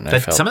freaked me out.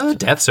 And some of the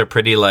deaths are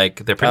pretty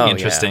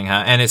interesting,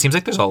 huh? And it seems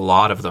like there's a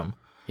lot of them.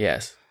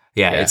 Yes.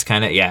 Yeah. It's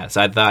kind of,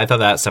 So I thought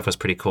that stuff was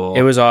pretty cool.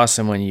 It was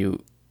awesome when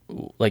you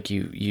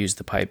use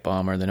the pipe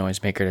bomb or the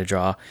noisemaker to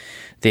draw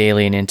the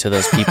alien into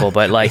those people,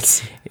 but like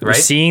right?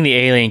 Seeing the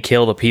alien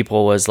kill the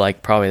people was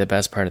like probably the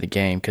best part of the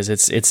game, because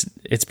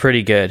it's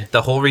pretty good.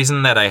 The whole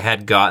reason that I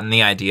had gotten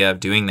the idea of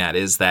doing that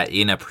is that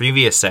in a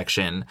previous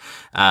section,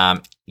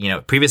 I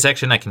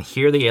can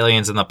hear the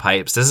aliens in the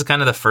pipes. This is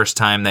kind of the first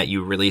time that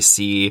you really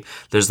see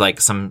there's like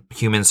some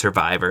human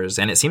survivors.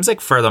 And it seems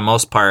like for the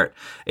most part,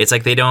 it's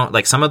like they don't,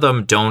 like some of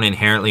them don't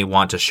inherently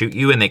want to shoot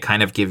you, and they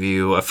kind of give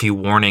you a few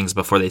warnings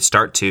before they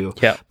start to.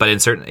 Yeah. But in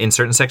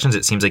certain sections,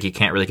 it seems like you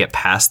can't really get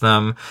past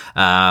them,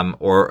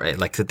 or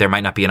like there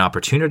might not be an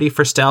opportunity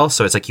for stealth.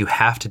 So it's like you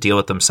have to deal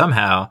with them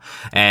somehow.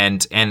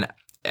 And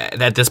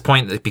at this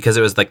point, because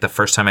it was like the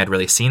first time I'd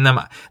really seen them,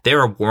 they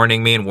were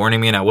warning me,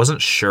 and I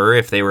wasn't sure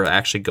if they were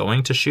actually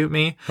going to shoot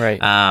me. Right.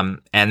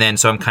 And then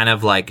so I'm kind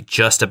of like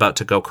just about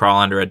to go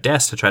crawl under a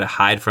desk to try to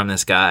hide from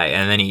this guy,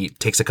 and then he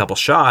takes a couple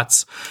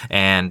shots,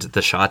 and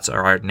the shots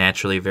are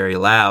naturally very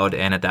loud.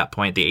 And at that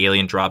point, the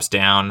alien drops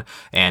down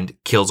and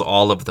kills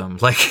all of them.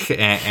 Like,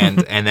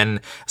 and then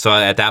so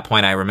at that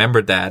point, I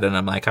remembered that, and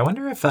I'm like, I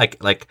wonder if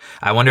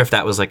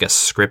that was like a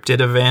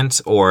scripted event,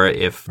 or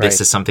if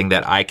this is something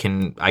that I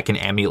can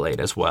emulate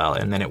as well.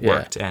 And then it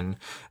worked, and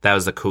that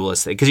was the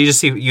coolest thing,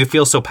 because you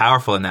feel so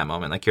powerful in that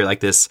moment. Like you're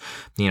like this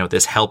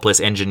helpless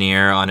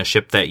engineer on a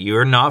ship that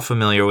you're not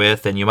familiar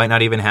with, and you might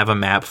not even have a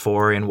map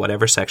for in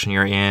whatever section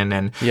you're in,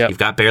 and you've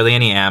got barely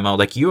any ammo.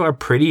 Like you are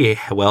pretty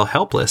well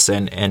helpless,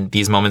 and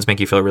these moments make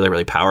you feel really,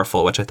 really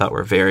powerful, which I thought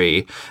were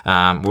very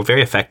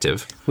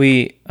effective.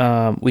 We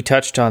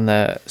touched on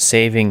the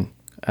saving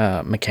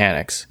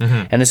mechanics,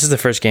 and this is the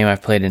first game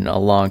I've played in a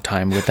long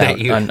time without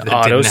an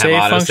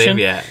autosave function.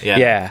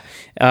 Yeah.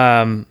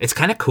 It's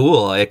kind of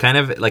cool. It kind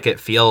of like, it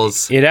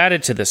feels, it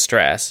added to the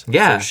stress.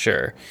 Yeah, for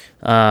sure.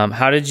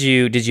 How did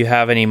you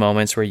have any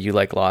moments where you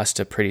like lost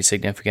a pretty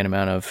significant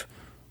amount of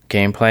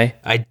gameplay?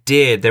 I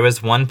did. There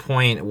was one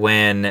point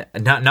when,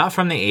 not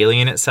from the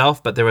alien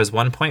itself, but there was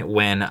one point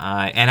when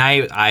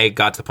I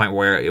got to the point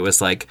where it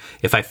was like,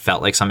 if I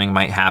felt like something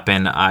might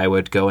happen, I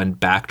would go and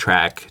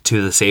backtrack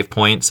to the save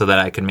point so that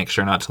I could make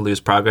sure not to lose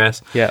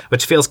progress. Yeah.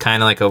 Which feels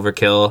kind of like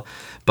overkill,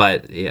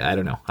 but yeah, I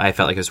don't know. I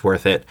felt like it was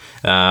worth it.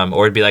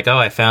 Or it'd be like, oh,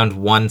 I found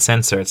one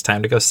sensor, it's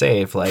time to go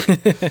save. Like,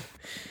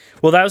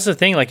 well, that was the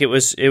thing. Like it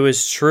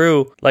was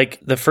true. Like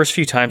the first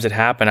few times it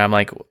happened, I'm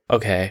like,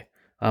 okay,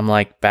 I'm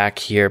like back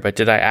here, but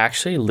did I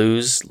actually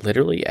lose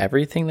literally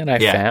everything that I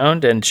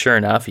found? And sure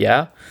enough,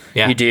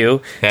 you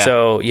do. Yeah.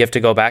 So you have to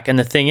go back. And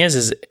the thing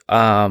is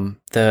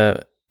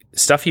the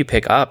stuff you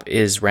pick up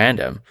is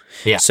random.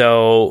 Yeah.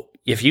 So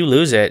if you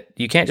lose it,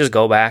 you can't just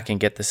go back and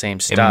get the same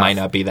stuff. It might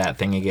not be that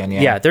thing again.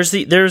 Yeah. Yeah. There's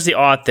the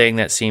odd thing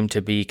that seemed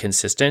to be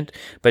consistent,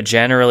 but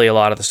generally a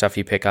lot of the stuff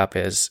you pick up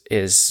is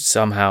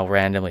somehow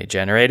randomly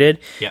generated.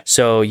 Yeah.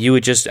 So you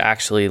would just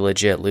actually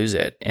legit lose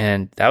it.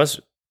 And that was,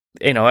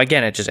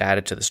 again, it just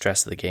added to the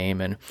stress of the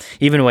game. And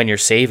even when you're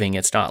saving,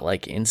 it's not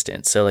like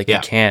instant. So like you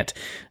can't,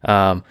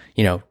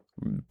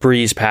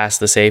 breeze past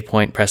the save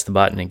point, press the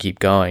button and keep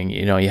going.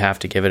 You have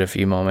to give it a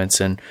few moments.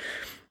 And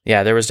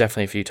yeah, there was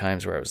definitely a few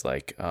times where I was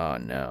like, oh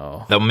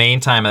no. The main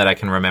time that I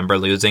can remember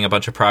losing a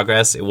bunch of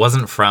progress, it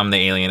wasn't from the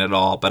alien at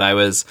all, but I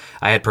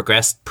had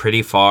progressed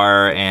pretty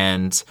far,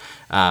 and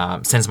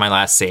since my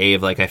last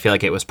save, like I feel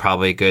like it was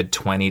probably a good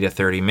 20 to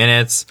 30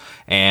 minutes,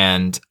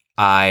 and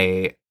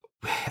I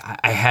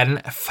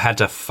hadn't had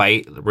to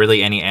fight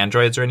really any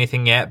androids or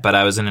anything yet, but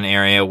I was in an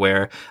area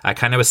where I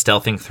kind of was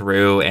stealthing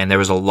through, and there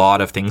was a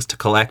lot of things to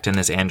collect, and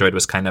this android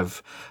was kind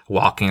of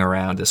walking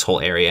around this whole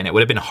area, and it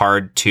would have been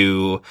hard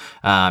to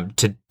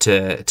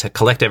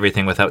collect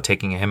everything without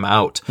taking him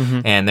out. Mm-hmm.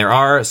 And there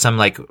are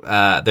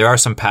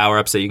some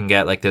power-ups that you can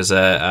get, like there's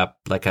a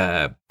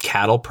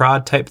cattle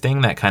prod type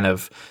thing that kind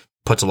of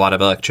puts a lot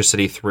of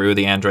electricity through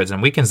the androids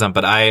and weakens them.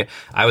 But I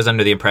was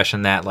under the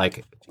impression that,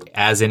 like,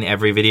 as in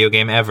every video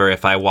game ever,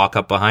 if I walk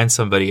up behind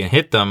somebody and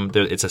hit them,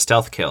 it's a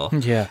stealth kill.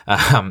 Yeah.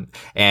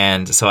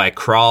 And so I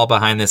crawl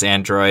behind this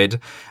android.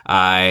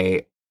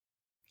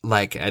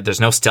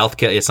 There's no stealth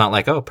kill. It's not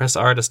like, oh, press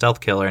R to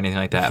stealth kill or anything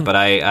like that.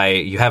 But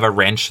you have a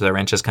wrench. The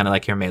wrench is kind of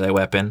like your melee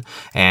weapon.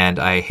 And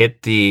I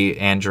hit the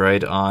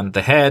android on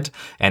the head,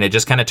 and it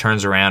just kind of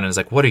turns around and is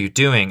like, what are you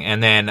doing?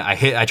 And then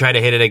I try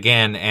to hit it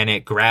again, and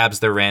it grabs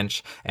the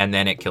wrench, and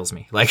then it kills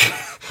me. Like,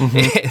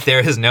 there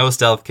is no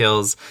stealth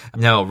kills.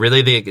 No, really,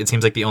 it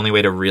seems like the only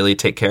way to really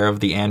take care of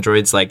the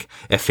androids, like,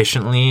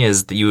 efficiently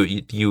is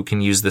you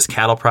can use this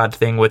cattle prod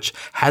thing, which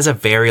has a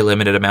very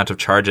limited amount of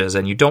charges,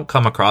 and you don't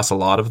come across a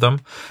lot of them.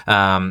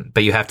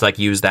 But you have to, like,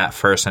 use that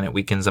first, and it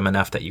weakens them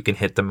enough that you can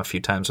hit them a few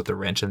times with the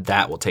wrench, and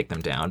that will take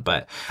them down.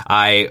 But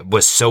I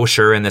was so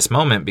sure in this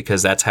moment,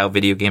 because that's how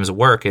video games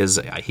work, is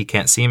he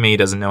can't see me, he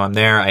doesn't know I'm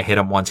there. I hit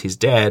him once, he's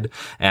dead.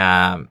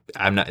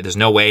 There's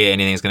no way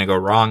anything's going to go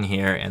wrong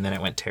here. And then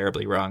it went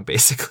terribly wrong,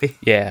 basically.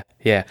 Yeah.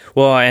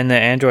 Well, and the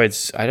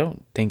androids, I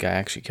don't think I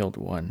actually killed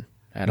one.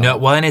 No,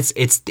 well, and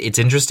it's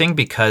interesting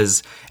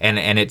because and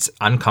it's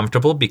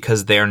uncomfortable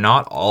because they're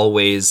not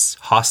always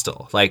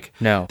hostile. Like,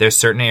 no, there's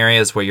certain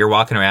areas where you're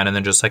walking around and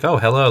they're just like, oh,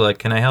 hello, like,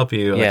 can I help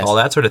you? Like, all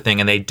that sort of thing,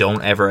 and they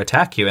don't ever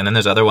attack you. And then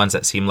there's other ones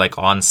that seem like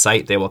on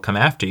sight they will come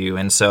after you,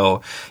 and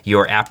so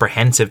you're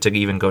apprehensive to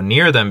even go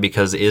near them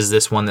because is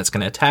this one that's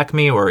going to attack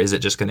me, or is it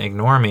just going to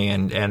ignore me?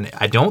 And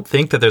I don't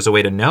think that there's a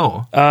way to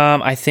know.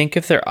 I think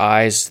if their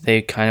eyes,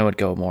 they kind of would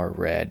go more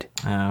red.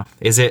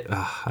 Is it?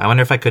 I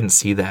wonder if I couldn't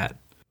see that.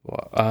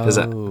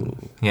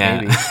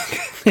 Maybe.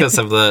 Because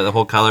of the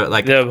whole color,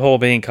 like the whole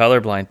being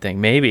colorblind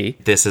thing. Maybe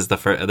this is the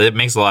first. It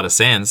makes a lot of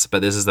sense,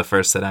 but this is the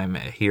first that I'm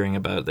hearing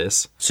about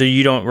this. So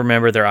you don't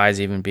remember their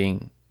eyes even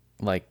being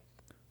like?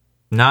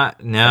 No.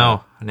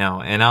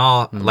 And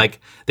I'll like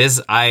this.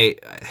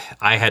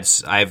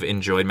 I've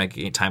enjoyed my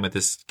time with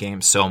this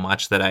game so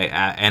much that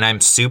and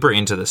I'm super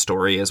into the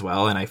story as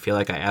well. And I feel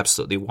like I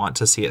absolutely want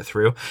to see it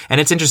through.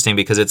 And it's interesting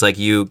because it's like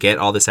you get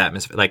all this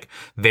atmosphere, like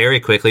very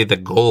quickly, the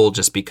goal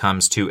just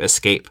becomes to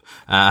escape,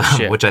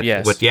 which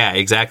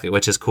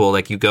is cool.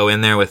 Like you go in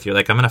there with, you're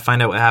like, I'm going to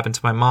find out what happened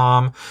to my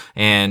mom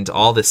and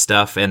all this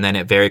stuff. And then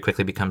it very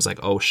quickly becomes like,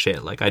 oh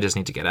shit, like I just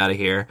need to get out of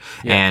here.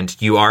 Yeah. And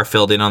you are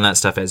filled in on that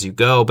stuff as you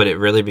go, but it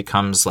really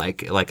becomes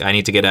like I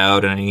need to get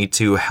out and I need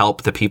to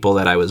help the people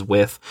that I was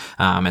with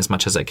as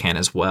much as I can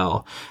as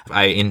well.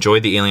 I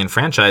enjoyed the Alien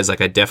franchise. Like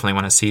I definitely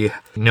want to see,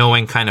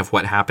 knowing kind of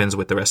what happens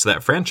with the rest of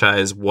that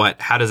franchise,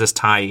 how does this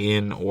tie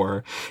in,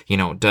 or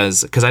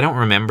because I don't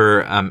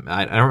remember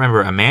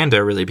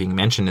Amanda really being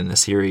mentioned in the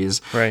series.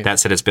 Right. That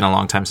said, it's been a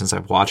long time since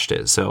I've watched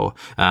it, so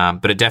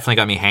but it definitely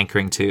got me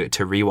hankering to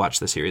rewatch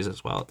the series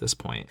as well at this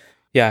point.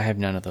 Yeah, I have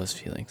none of those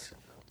feelings.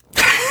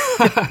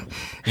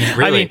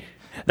 Really?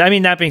 I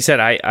mean, that being said,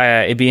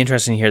 it'd be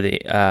interesting to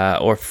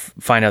hear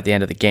find out the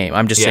end of the game.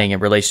 I'm just saying in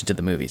relation to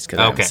the movies because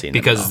I haven't seen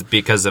them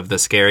because of the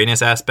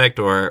scariness aspect,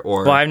 or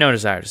well, I have no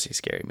desire to see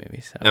scary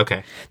movies. So.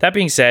 Okay. That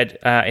being said,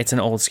 it's an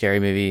old scary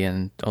movie,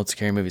 and old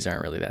scary movies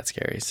aren't really that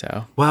scary.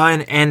 So well,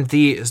 and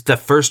the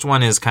first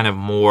one is kind of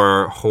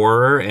more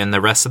horror, and the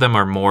rest of them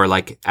are more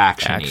like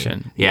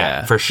action.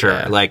 Yeah, for sure.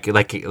 Yeah.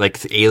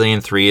 Like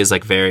Alien 3 is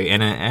like very,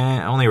 and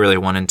only really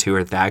 1 and 2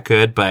 are that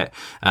good. But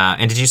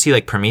and did you see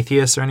like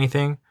Prometheus or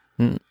anything?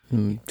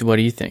 What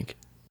do you think?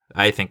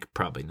 I think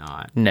probably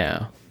not.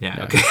 No. Yeah.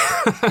 No. Okay.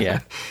 Yeah.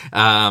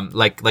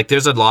 Like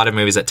there's a lot of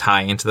movies that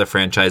tie into the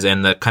franchise,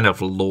 and the kind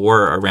of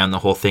lore around the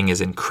whole thing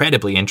is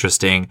incredibly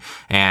interesting.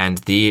 And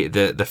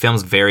the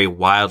films vary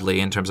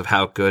wildly in terms of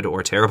how good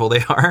or terrible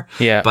they are.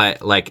 Yeah.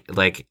 But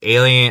like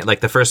Alien,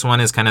 like the first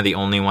one is kind of the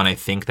only one I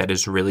think that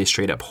is really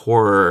straight up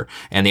horror,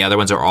 and the other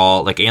ones are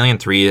all like Alien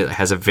 3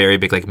 has a very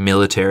big like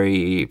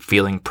military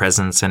feeling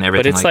presence and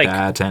everything it's like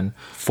like that. And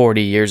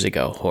 40 years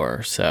ago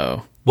horror,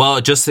 so...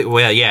 Well,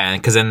 yeah,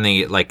 because then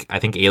I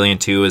think Alien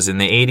 2 was in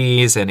the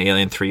 80s and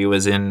Alien 3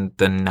 was in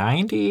the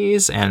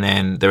 90s, and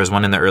then there was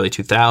one in the early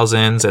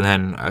 2000s, and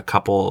then a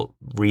couple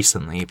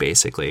recently,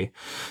 basically.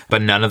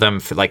 But none of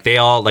them, like they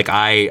all, like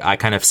I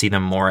kind of see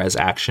them more as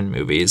action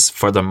movies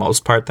for the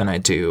most part than I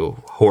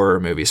do horror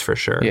movies for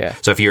sure. Yeah.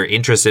 So if you're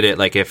interested in,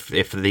 like if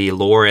the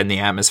lore and the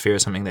atmosphere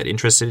is something that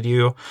interested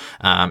you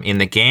in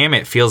the game,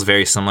 it feels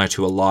very similar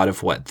to a lot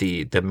of what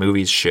the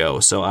movies show.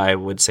 So I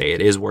would say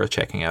it is worth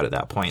checking out at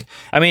that point.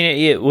 I mean,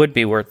 it would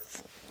be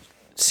worth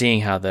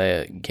seeing how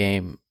the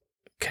game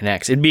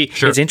connects.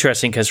 It's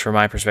interesting because from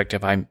my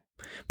perspective, I'm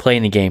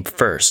playing the game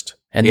first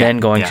and then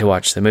going to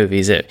watch the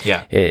movies.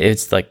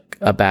 It's like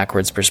a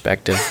backwards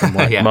perspective from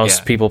what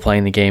most people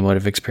playing the game would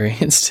have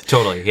experienced.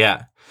 Totally,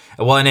 yeah.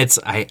 Well, and it's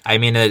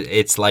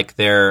it's like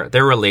they're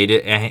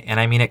related, and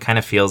I mean it kind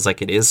of feels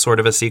like it is sort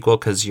of a sequel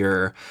because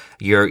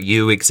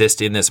you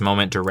exist in this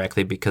moment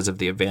directly because of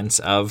the events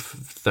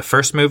of the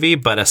first movie,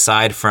 but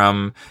aside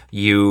from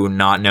you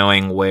not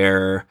knowing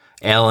where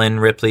Ellen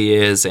Ripley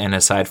is, and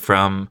aside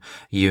from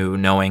you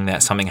knowing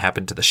that something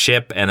happened to the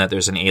ship and that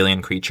there's an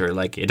alien creature,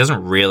 like it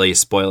doesn't really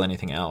spoil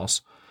anything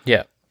else.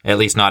 Yeah. At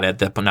least not at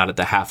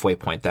the halfway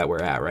point that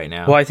we're at right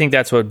now. Well, I think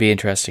that's what would be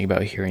interesting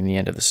about hearing the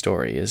end of the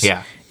story is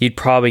you'd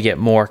probably get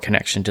more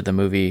connection to the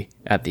movie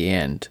at the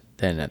end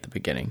than at the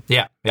beginning.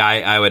 Yeah,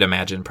 I would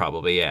imagine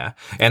probably, yeah.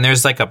 And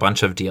there's like a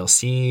bunch of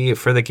DLC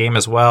for the game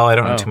as well. I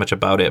don't know too much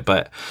about it,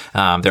 but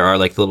there are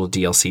like little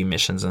DLC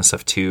missions and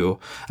stuff too.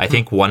 I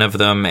think one of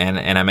them,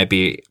 and I might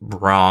be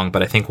wrong,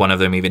 but I think one of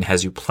them even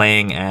has you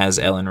playing as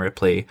Ellen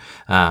Ripley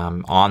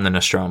on the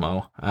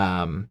Nostromo.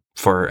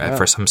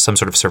 For some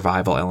sort of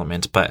survival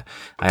element, but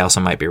I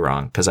also might be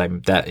wrong because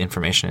that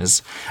information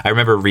is. I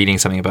remember reading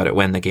something about it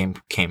when the game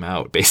came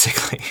out,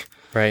 basically.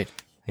 Right.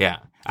 Yeah,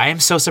 I am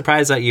so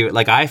surprised that you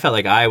like. I felt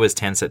like I was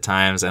tense at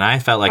times, and I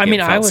felt like it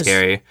felt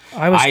scary.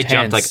 I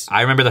jumped like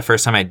I remember the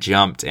first time I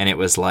jumped, and it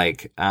was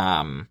like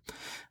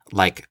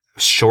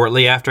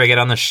shortly after I get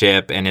on the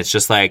ship, and it's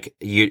just like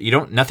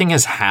nothing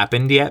has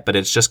happened yet, but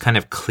it's just kind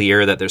of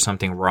clear that there's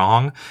something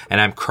wrong, and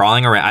I'm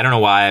crawling around. I don't know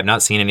why I've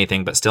not seen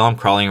anything, but still I'm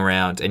crawling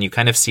around, and you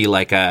kind of see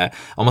like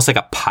almost like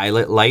a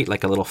pilot light,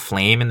 like a little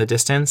flame in the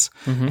distance,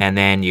 and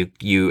then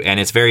you and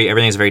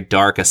everything's very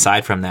dark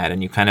aside from that,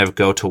 and you kind of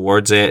go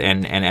towards it,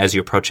 and as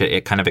you approach it,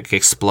 it kind of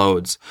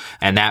explodes,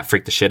 and that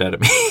freaked the shit out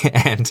of me.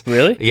 And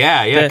really,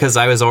 yeah, because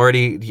I was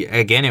already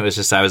it was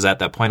just I was at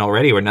that point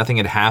already where nothing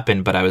had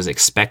happened, but I was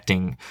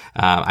expecting.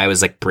 I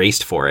was like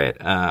braced for it.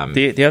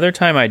 The other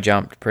time I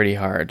jumped pretty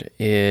hard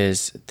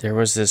is there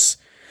was this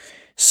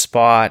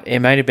spot. It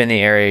might have been the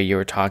area you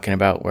were talking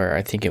about where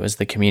I think it was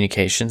the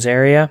communications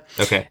area.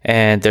 Okay.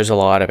 And there's a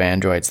lot of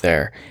androids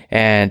there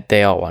and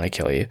they all want to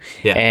kill you.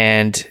 Yeah.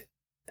 And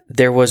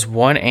there was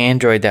one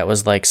android that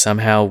was like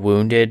somehow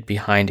wounded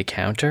behind a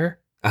counter.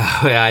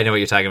 Oh, yeah, I know what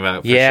you're talking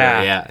about. For sure.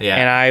 Yeah.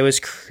 And I was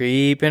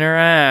creeping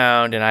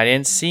around and I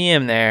didn't see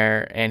him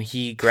there and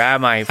he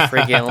grabbed my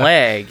freaking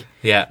leg.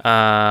 Yeah.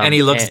 And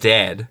he looks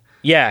dead.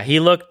 Yeah, he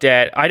looked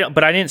dead.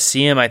 But I didn't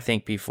see him, I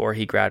think, before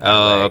he grabbed my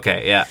leg. Oh,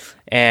 okay, yeah.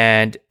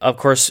 And of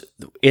course,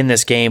 in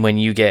this game, when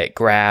you get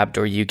grabbed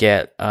or you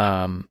get,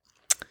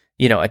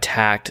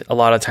 attacked, a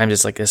lot of times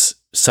it's like this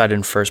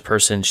sudden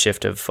first-person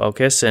shift of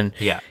focus, and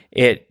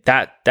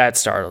that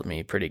startled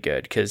me pretty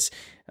good because,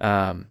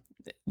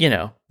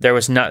 there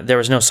was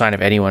no sign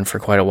of anyone for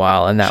quite a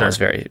while, and that was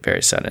very,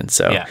 very sudden.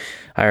 So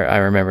I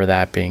remember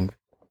that being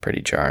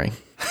pretty jarring.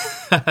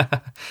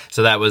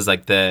 So that was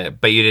like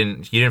but you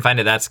didn't find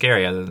it that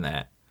scary other than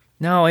that.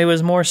 No, it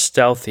was more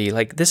stealthy.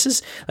 Like this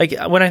is like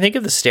when I think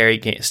of the scary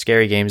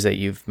games that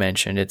you've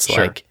mentioned, it's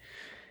like,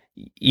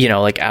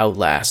 like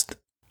Outlast.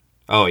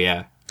 Oh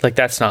yeah. Like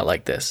that's not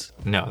like this.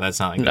 No, that's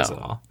not like this at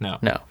all. No.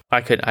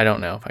 I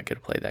don't know if I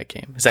could play that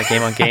game. Is that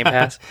game on Game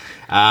Pass?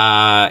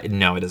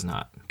 No, it is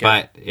not.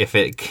 But if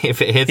it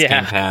hits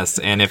Game Pass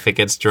and if it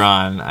gets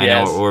drawn, I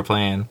know what we're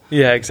playing.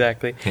 Yeah,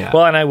 exactly. Yeah.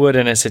 Well, and I would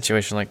in a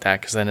situation like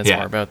that because then it's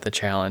more about the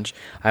challenge.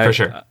 For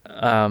sure.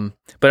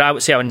 But I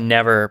would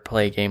never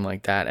play a game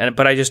like that.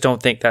 But I just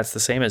don't think that's the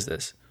same as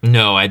this.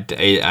 No, I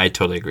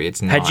totally agree.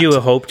 It's not. Had you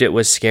hoped it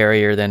was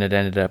scarier than it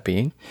ended up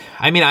being?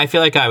 I mean, I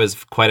feel like I was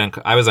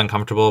I was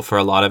uncomfortable for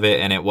a lot of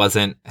it, and it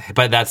wasn't.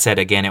 But that said,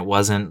 again, it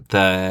wasn't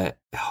so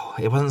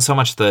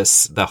much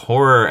the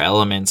horror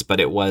elements, but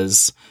it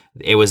was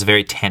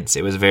very tense.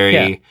 It was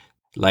very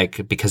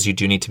like because you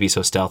do need to be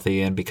so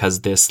stealthy, and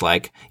because this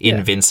like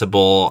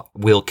invincible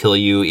will kill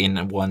you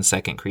in 1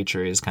 second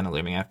creature is kind of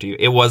looming after you.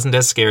 It wasn't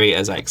as scary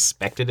as I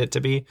expected it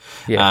to be,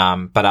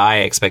 but I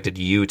expected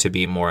you to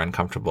be more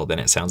uncomfortable than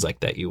it sounds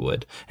like that you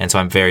would, and so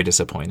I'm very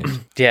disappointed.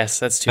 Yes,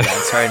 that's too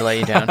bad. Sorry to let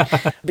you down.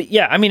 But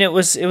yeah, I mean, it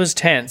was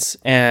tense,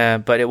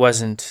 but it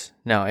wasn't.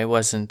 No, it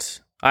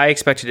wasn't. I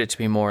expected it to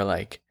be more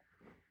like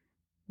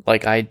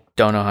I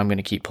don't know how I'm going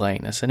to keep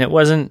playing this. And it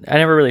wasn't, I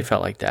never really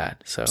felt like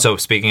that. So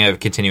speaking of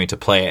continuing to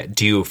play it,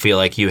 do you feel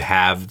like you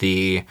have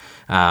the,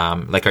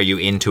 like, are you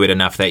into it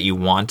enough that you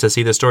want to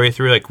see the story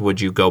through? Like,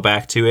 would you go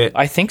back to it?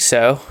 I think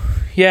so.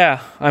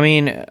 Yeah. I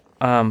mean,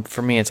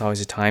 for me, it's always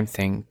a time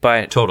thing,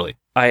 but totally.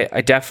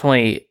 I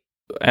definitely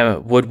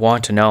would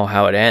want to know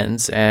how it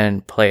ends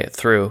and play it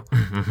through.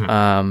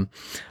 Some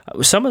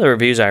of the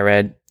reviews I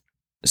read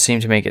seem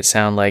to make it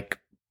sound like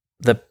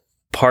the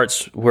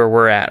parts where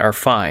we're at are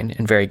fine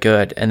and very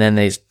good, and then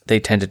they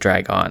tend to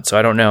drag on. So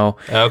I don't know.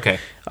 Okay.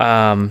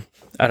 I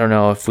don't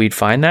know if we'd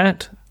find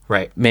that.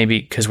 Right. Maybe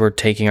because we're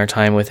taking our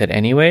time with it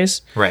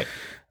anyways. Right.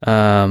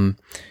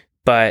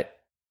 But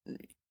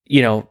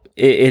you know,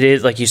 it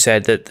is like you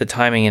said that the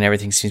timing and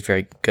everything seems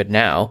very good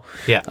now.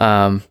 Yeah.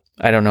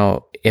 I don't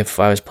know if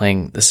I was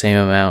playing the same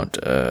amount,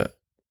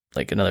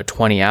 like another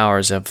 20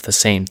 hours of the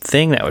same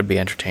thing, that would be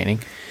entertaining.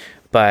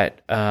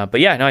 But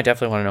yeah, no, I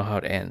definitely want to know how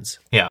it ends.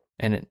 Yeah.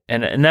 And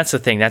that's the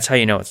thing. That's how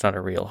you know it's not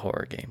a real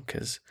horror game,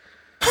 because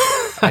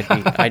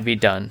I'd be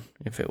done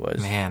if it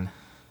was. Man,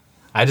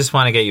 I just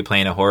want to get you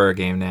playing a horror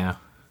game now.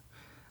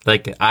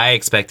 Like, I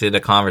expected a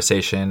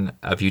conversation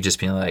of you just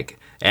being like,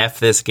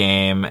 F this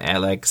game,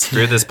 and like,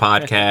 screw this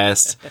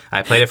podcast.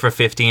 I played it for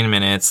 15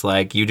 minutes.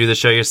 Like, you do the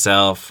show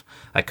yourself.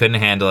 I couldn't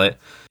handle it.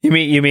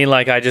 You mean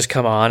like I just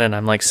come on and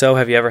I'm like, so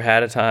have you ever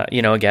had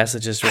a guest that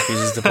just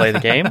refuses to play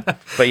the game,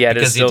 but yet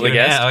is still the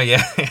guest? Oh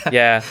yeah.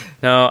 Yeah.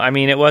 No, I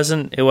mean, it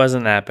wasn't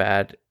that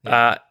bad.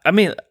 I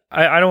mean,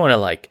 I don't want to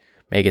like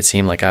make it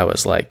seem like I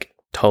was like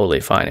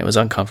totally fine. It was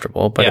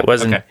uncomfortable, but it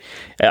wasn't. Okay.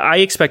 I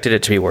expected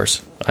it to be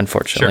worse,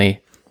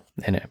 unfortunately,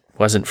 and it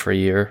wasn't for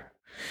your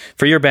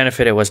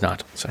benefit. It was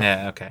not. So.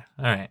 Yeah. Okay.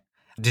 All right.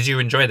 Did you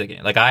enjoy the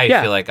game? Like,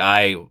 I feel like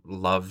I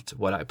loved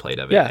what I played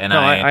of it. Yeah, and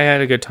I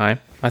had a good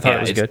time. I thought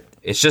it was good.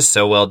 It's just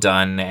so well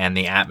done, and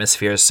the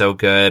atmosphere is so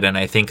good. And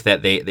I think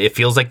that it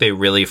feels like they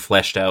really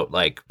fleshed out,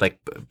 like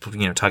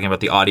you know, talking about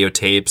the audio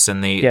tapes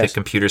and the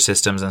computer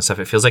systems and stuff.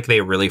 It feels like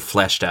they really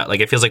fleshed out. Like,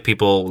 it feels like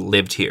people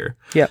lived here.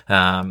 Yeah.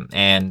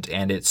 And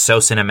it's so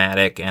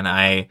cinematic,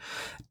 and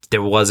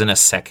there wasn't a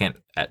second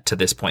to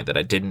this point that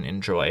I didn't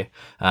enjoy.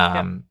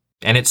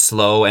 And it's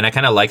slow, and I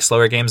kind of like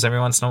slower games every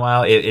once in a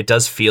while. It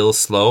does feel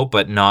slow,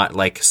 but not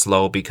like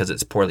slow because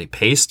it's poorly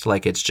paced.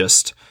 Like, it's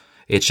just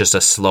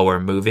a slower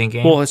moving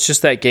game. Well, it's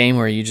just that game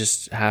where you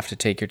just have to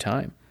take your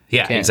time.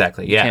 Yeah,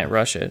 exactly. Yeah, you can't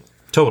rush it.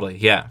 Totally.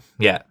 Yeah.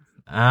 Yeah.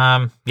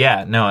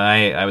 No,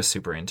 I was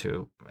super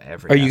into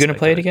every. Are you going to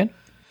play it again?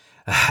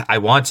 I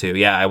want to.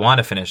 Yeah, I want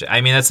to finish it.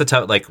 I mean, that's the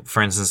tough. Like,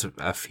 for instance,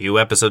 a few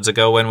episodes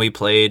ago when we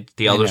played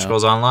The Elder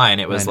Scrolls Online,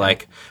 it was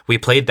like we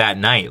played that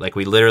night. Like,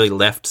 we literally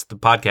left the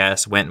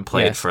podcast, went and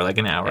played for like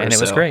an hour, and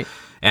it was great.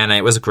 And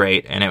it was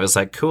great, and it was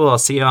like, cool, I'll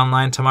see you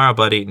online tomorrow,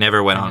 buddy.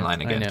 Never went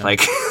online again.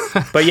 Like,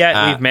 but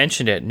yet we've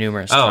mentioned it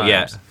numerous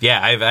times.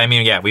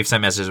 Yeah. We've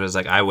sent messages where it's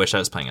like, I wish I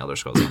was playing Elder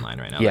Scrolls Online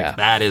right now. Yeah. Like,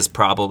 that is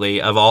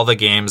probably, of all the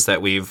games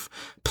that we've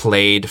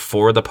played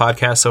for the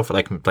podcast so far,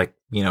 like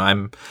you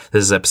know,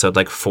 this is episode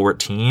like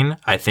 14.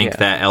 I think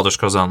that Elder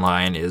Scrolls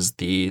Online is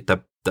the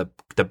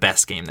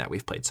best game that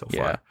we've played so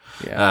far.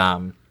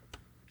 Yeah.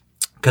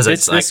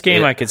 Because this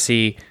game I could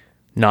see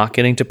not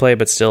getting to play,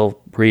 but still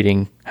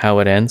reading how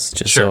it ends,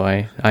 just so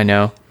I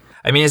know.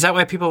 I mean, is that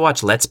why people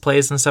watch Let's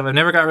Plays and stuff? I've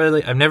never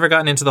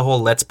gotten into the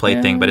whole Let's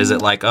Play thing, but is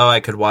it like,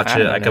 I could watch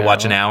it? I could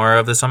watch an hour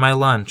of this on my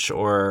lunch,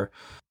 or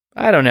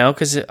I don't know,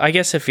 because I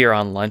guess if you're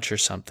on lunch or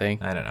something,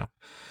 I don't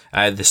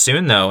know.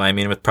 Soon though, I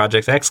mean, with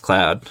Project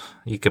xCloud,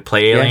 you could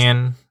play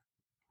Alien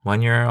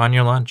when you're on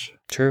your lunch.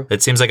 True.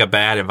 It seems like a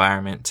bad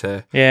environment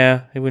to.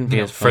 Yeah, it wouldn't be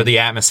as fun for the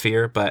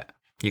atmosphere, but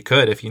you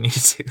could if you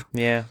needed to.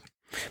 Yeah,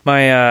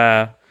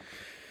 my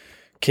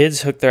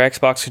kids hooked their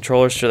Xbox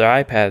controllers to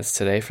their iPads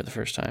today for the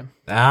first time.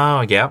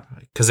 Oh, yeah.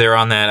 Because they're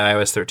on that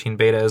iOS 13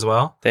 beta as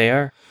well? They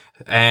are.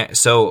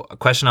 So a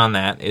question on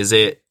that, is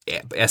it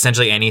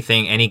essentially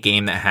any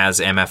game that has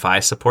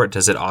MFI support,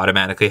 does it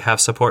automatically have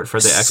support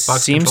for the Xbox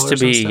Seems to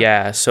be,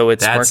 yeah. So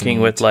it's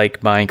working with like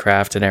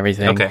Minecraft and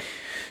everything. Okay.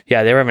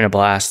 Yeah, they were having a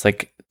blast.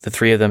 Like, the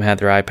three of them had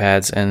their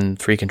iPads and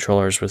 3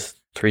 controllers with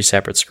 3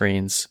 separate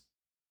screens.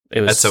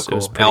 That's so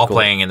cool. All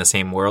playing in the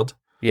same world?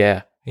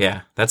 Yeah.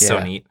 Yeah, that's so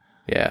neat.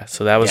 Yeah,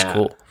 so that was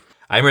cool.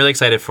 I'm really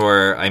excited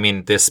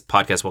this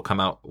podcast will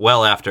come out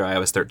well after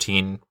iOS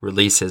 13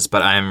 releases,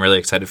 but I'm really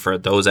excited for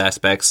those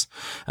aspects,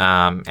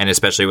 and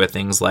especially with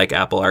things like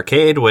Apple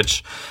Arcade,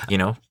 which, you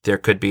know, there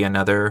could be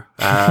another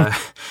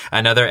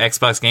another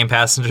Xbox Game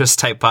Passengers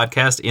type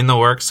podcast in the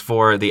works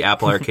for the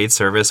Apple Arcade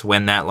service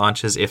when that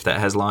launches, if that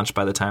has launched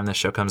by the time this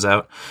show comes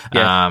out.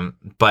 Yeah.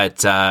 But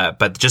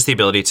just the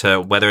ability to,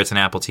 whether it's an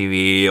Apple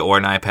TV or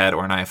an iPad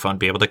or an iPhone,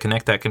 be able to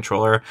connect that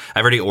controller.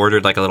 I've already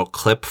ordered like a little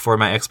clip for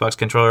my Xbox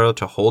controller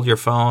to hold your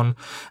phone.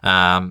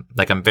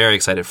 Like I'm very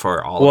excited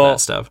for all of that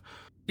stuff.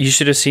 You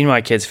should have seen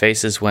my kids'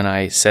 faces when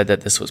I said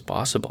that this was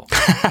possible.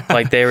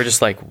 Like they were just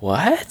like,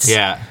 "What?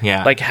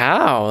 Yeah. Like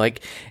how?"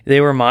 Like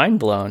they were mind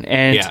blown.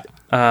 And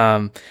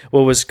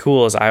what was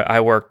cool is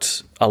I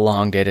worked a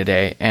long day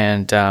today,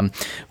 and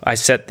I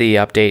set the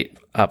update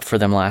up for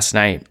them last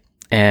night,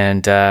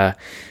 and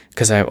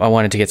because I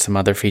wanted to get some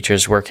other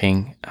features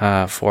working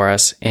for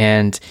us,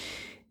 and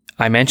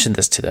I mentioned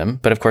this to them,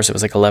 but of course it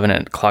was like 11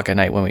 o'clock at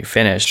night when we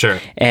finished. Sure.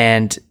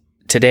 And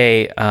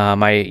today,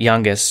 my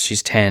youngest,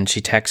 she's 10,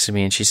 she texted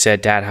me and she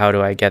said, "Dad, how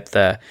do I get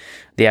the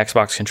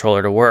Xbox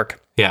controller to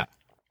work?" Yeah.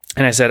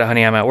 And I said,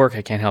 "Honey, I'm at work.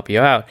 I can't help you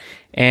out."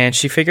 And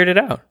she figured it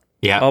out.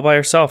 Yeah. All by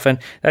herself. And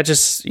that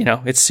just,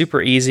 it's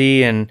super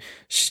easy. And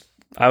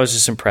I was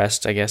just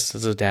impressed, I guess.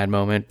 This is a dad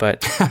moment.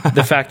 But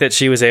the fact that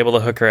she was able to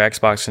hook her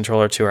Xbox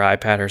controller to her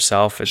iPad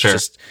herself, it's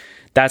just,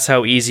 that's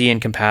how easy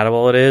and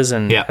compatible it is.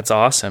 And that's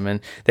awesome. And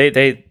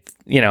they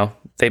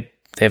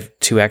have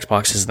 2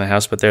 Xboxes in the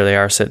house, but there they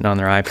are sitting on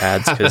their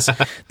iPads because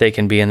they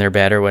can be in their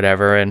bed or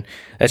whatever. And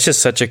that's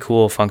just such a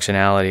cool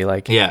functionality.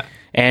 Like,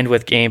 and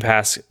with Game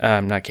Pass,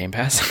 not Game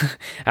Pass,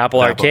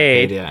 Apple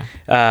Arcade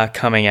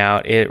coming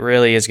out, it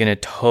really is going to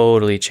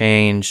totally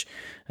change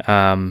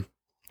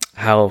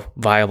how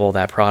viable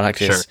that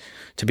product is.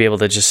 To be able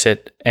to just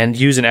sit and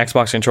use an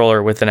Xbox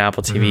controller with an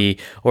Apple TV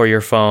or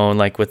your phone,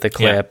 like with the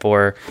clip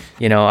or,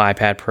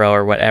 iPad Pro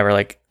or whatever,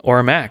 like, or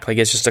a Mac, like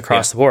it's just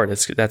across the board.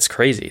 That's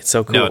crazy. It's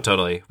so cool. No,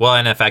 totally. Well,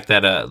 and the fact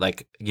that,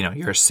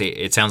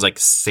 it sounds like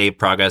save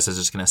progress is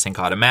just going to sync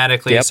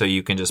automatically. So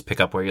you can just pick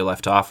up where you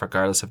left off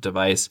regardless of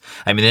device.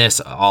 I mean,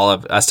 all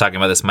of us talking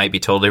about this might be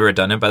totally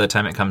redundant by the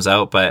time it comes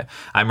out, but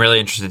I'm really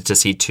interested to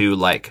see too,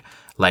 like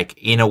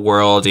in a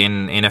world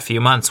in a few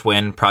months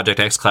when Project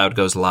xCloud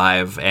goes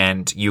live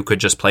and you could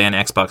just play an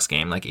Xbox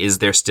game, like is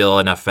there still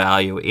enough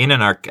value in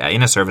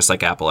a service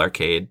like Apple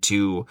Arcade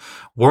to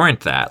warrant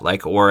that?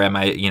 Like, or am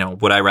I,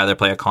 would I rather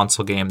play a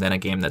console game than a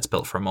game that's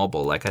built for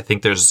mobile? Like, I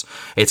think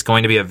it's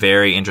going to be a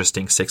very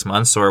interesting 6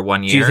 months or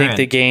 1 year. Do you think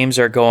the games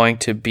are going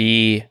to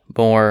be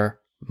more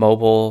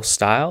mobile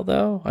style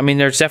though? I mean,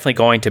 there's definitely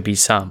going to be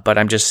some, but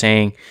I'm just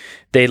saying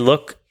they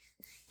look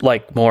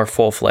like more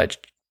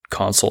full-fledged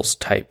consoles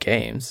type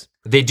games.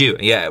 They do,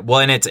 yeah. Well,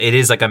 and it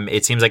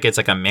seems like it's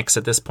like a mix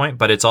at this point,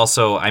 but it's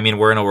also, I mean,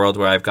 we're in a world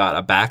where I've got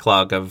a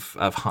backlog of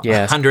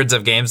hundreds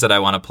of games that I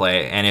want to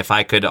play, and if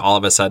I could all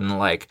of a sudden,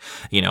 like,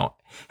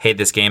 hey,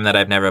 this game that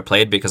I've never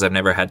played because I've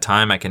never had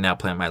time, I can now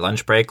play on my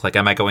lunch break. Like,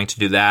 am I going to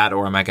do that,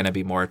 or am I going to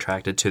be more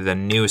attracted to the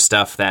new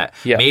stuff that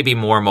may be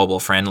more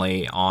mobile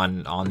friendly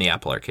on the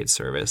Apple Arcade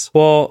service?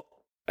 Well,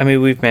 I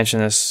mean, we've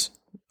mentioned this,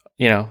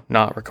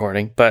 not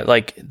recording, but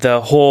like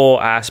the whole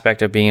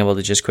aspect of being able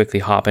to just quickly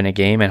hop in a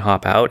game and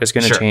hop out is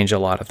going to change a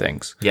lot of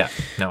things. Yeah,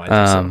 no,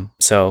 I think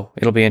so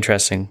it'll be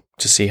interesting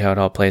to see how it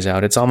all plays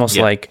out. It's almost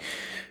like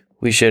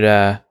we should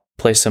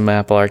play some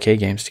Apple Arcade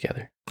games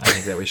together. I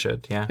think that we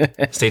should, yeah.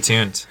 Stay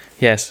tuned.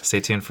 Yes.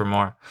 Stay tuned for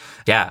more.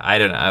 Yeah, I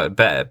don't know.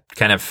 But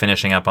kind of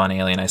finishing up on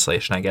Alien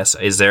Isolation, I guess.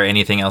 Is there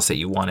anything else that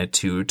you wanted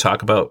to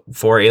talk about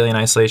for Alien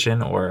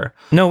Isolation? Or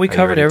no, we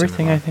covered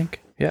everything, I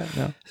think. Yeah,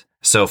 no.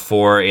 So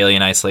for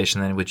Alien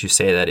Isolation, then, would you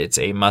say that it's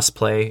a must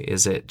play?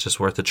 Is it just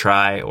worth a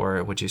try,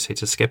 or would you say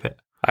to skip it?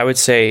 I would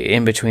say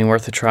in between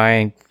worth a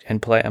try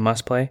and play a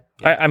must play.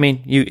 Yeah. I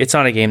mean, it's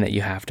not a game that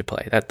you have to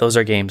play. Those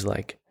are games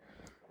like,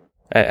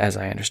 as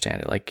I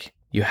understand it, like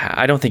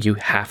I don't think you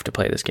have to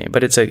play this game,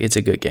 but it's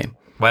a good game.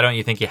 Why don't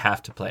you think you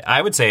have to play?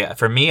 I would say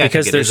for me,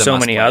 because I think there's so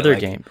many other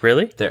games.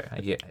 Really?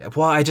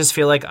 Well, I just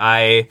feel like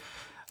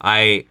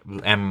but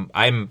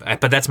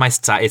that's my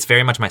style. It's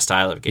very much my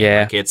style of game.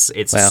 Yeah. Like it's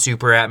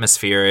super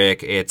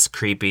atmospheric. It's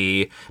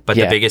creepy. But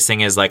the biggest thing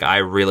is, like, I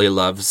really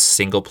love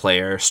single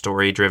player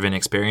story driven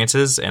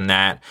experiences, and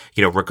that,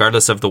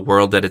 regardless of the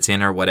world that it's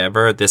in or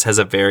whatever, this has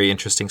a very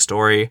interesting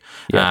story.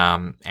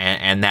 Yeah.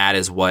 And that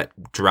is what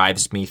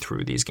drives me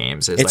through these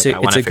games. It's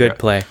a good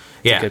play.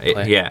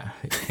 Yeah.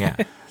 Yeah.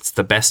 It's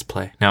the best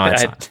play. No,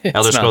 it's not.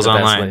 Elder Scrolls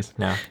Online.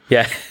 No.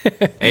 Yeah.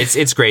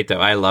 It's great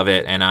though. I love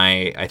it, and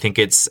I think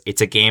it's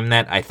a game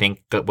that I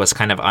think was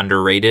kind of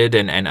underrated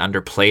and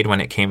underplayed when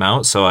it came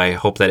out. So I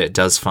hope that it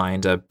does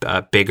find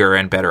a bigger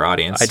and better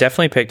audience. I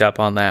definitely picked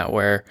up on that.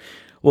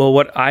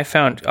 What I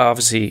found,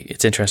 obviously,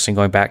 it's interesting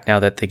going back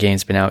now that the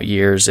game's been out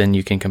years, and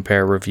you can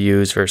compare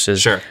reviews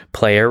versus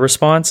player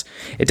response.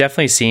 It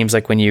definitely seems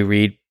like when you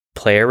read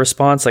player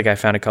response, like I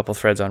found a couple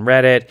threads on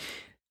Reddit.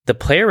 The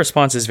player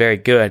response is very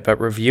good, but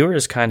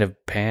reviewers kind of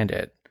panned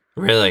it.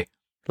 Really?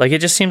 Like, it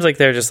just seems like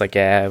they're just like,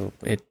 yeah,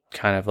 it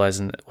kind of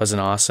wasn't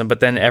awesome. But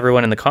then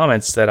everyone in the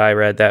comments that I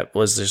read that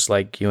was just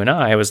like you and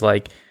I was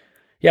like,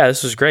 yeah,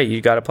 this was great.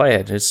 You got to play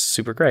it. It's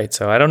super great.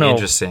 So I don't know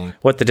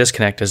what the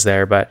disconnect is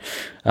there, but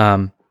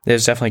it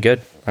was definitely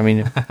good. I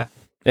mean,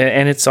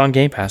 And it's on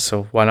Game Pass,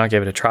 so why not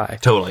give it a try?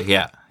 Totally.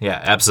 Yeah. Yeah,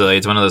 absolutely.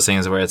 It's one of those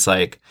things where it's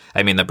like,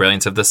 I mean, the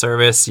brilliance of the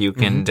service, you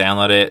can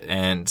download it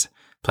and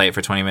play it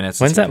for 20 minutes.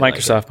 When's that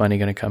Microsoft money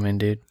going to come in,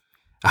 dude?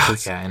 Oh,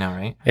 yeah, I know,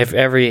 right? If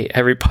every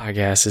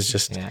podcast is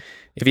just,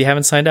 if you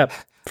haven't signed up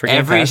for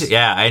Game Pass.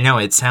 Yeah, I know.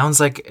 It sounds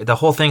like, the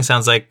whole thing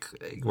sounds like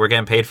we're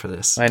getting paid for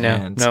this. I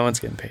know. No one's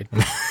getting paid.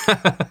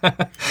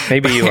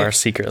 Maybe you are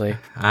secretly.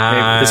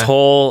 This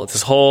whole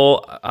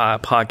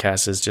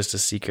podcast is just a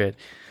secret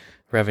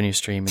revenue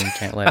stream and you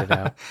can't let it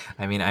out.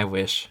 I mean, I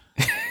wish.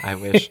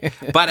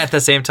 But at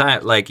the same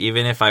time, like,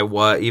 even if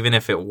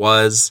it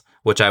was,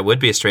 which I would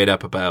be straight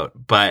up about,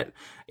 but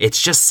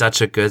it's just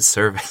such a good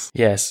service.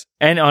 Yes.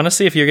 And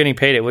honestly, if you're getting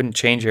paid, it wouldn't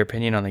change your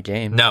opinion on the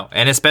game. No.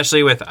 And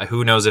especially with,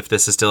 who knows if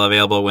this is still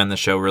available when the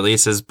show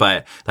releases,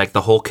 but like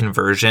the whole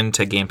conversion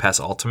to Game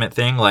Pass Ultimate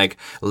thing, like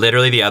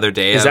literally the other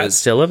day. Is that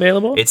still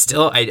available? It's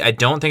still, I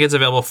don't think it's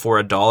available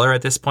for $1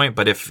 at this point,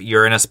 but if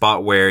you're in a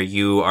spot where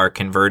you are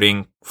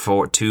converting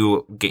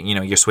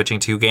you're switching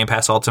to Game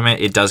Pass Ultimate,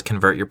 it does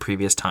convert your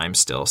previous time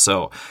still.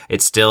 So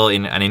it's still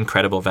in an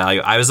incredible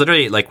value. I was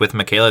literally like with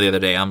Michaela the other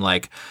day, I'm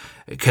like,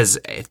 because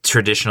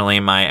traditionally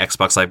my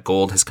Xbox Live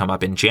Gold has come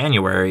up in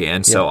January.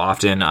 And so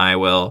often I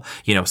will,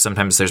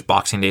 sometimes there's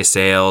Boxing Day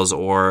sales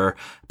or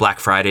Black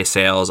Friday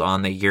sales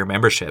on the year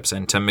memberships.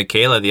 And to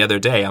Michaela the other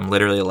day, I'm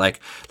literally like,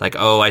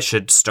 oh, I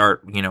should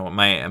start,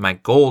 my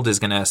gold is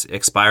going to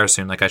expire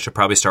soon. Like I should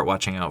probably start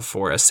watching out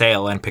for a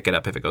sale and pick it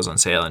up if it goes on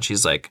sale. And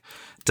she's like,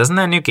 doesn't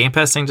that new Game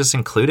Pass thing just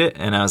include it?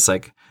 And I was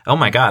like, oh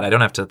my God, I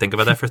don't have to think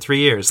about that for 3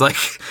 years. Like,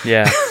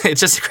 yeah,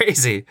 it's just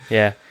crazy.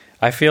 Yeah.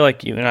 I feel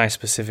like you and I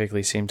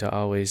specifically seem to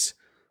always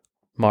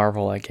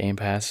marvel at Game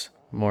Pass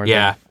more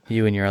than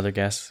you and your other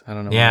guests. I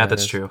don't know. Yeah,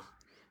 that's true.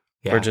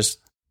 Yeah. We're just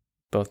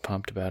both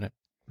pumped about it.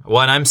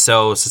 Well, and I'm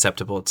so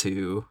susceptible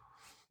to...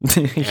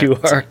 You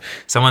are.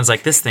 Someone's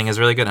like, this thing is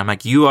really good. I'm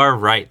like, you are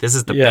right. This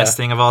is the best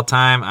thing of all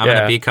time. I'm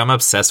going to become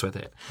obsessed with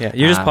it. Yeah,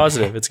 you're just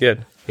positive. It's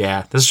good.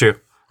 Yeah, that's true.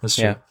 That's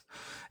true. Yeah.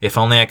 If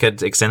only I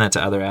could extend that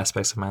to other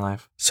aspects of my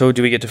life. So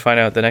do we get to find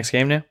out the next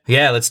game now?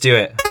 Yeah, let's do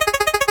it.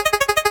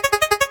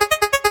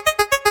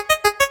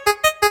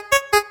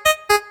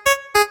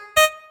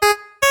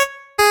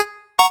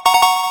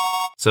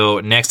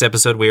 So next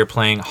episode, we are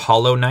playing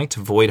Hollow Knight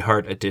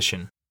Voidheart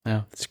Edition.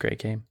 Oh, it's a great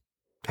game.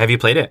 Have you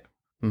played it?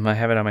 I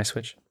have it on my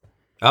Switch.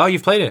 Oh,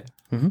 you've played it?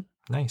 Mm-hmm.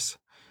 Nice.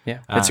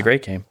 Yeah, it's a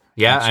great game.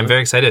 Yeah, actually. I'm very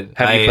excited.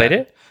 Have you played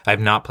it? I've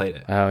not played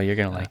it. Oh, you're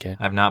going to like it.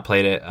 I've not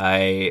played it.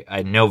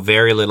 I know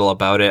very little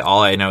about it.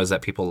 All I know is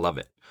that people love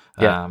it.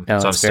 Yeah,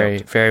 so it's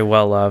very, very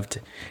well loved.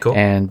 Cool.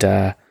 And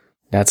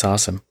that's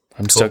awesome.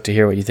 I'm stoked to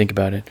hear what you think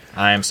about it.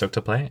 I am stoked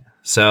to play it.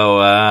 So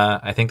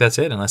I think that's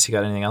it, unless you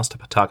got anything else to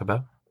talk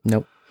about.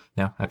 Nope.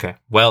 No? Okay.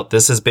 Well,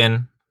 this has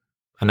been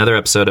another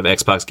episode of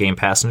Xbox Game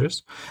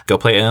Passengers. Go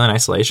play Alien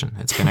Isolation.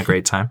 It's been a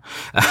great time.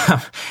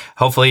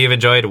 Hopefully you've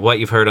enjoyed what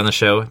you've heard on the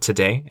show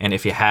today. And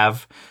if you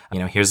have,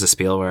 here's the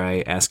spiel where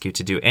I ask you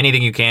to do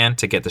anything you can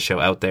to get the show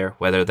out there,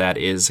 whether that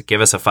is give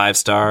us a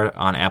 5-star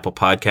on Apple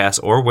Podcasts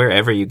or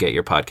wherever you get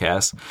your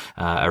podcasts.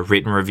 A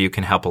written review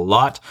can help a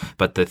lot.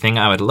 But the thing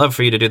I would love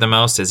for you to do the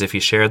most is if you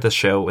share the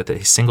show with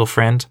a single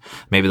friend,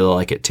 maybe they'll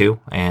like it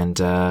too. And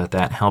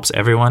that helps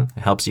everyone.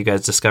 It helps you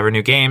guys discover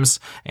new games.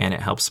 And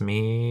it helps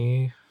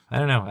me... I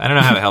don't know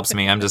how it helps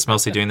me. I'm just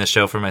mostly doing this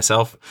show for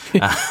myself.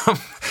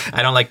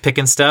 I don't like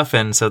picking stuff,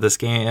 and so this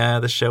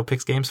show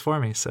picks games for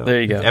me. So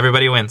there you go.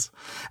 Everybody wins.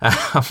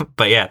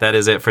 But yeah, that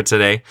is it for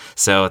today.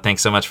 So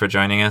thanks so much for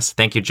joining us.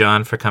 Thank you,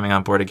 John, for coming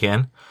on board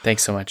again.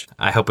 Thanks so much.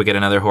 I hope we get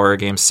another horror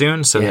game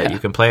soon so that you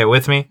can play it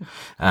with me.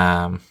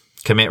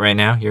 Commit right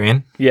now. You're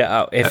in?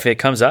 Yeah, if it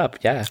comes up,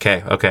 yeah.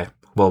 Okay.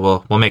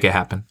 Well, we'll make it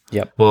happen.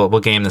 Yep.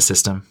 We'll game the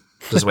system.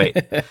 Just wait.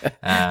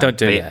 Don't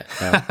do that.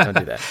 No, don't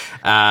do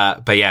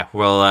that. But yeah,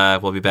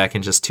 we'll be back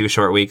in just 2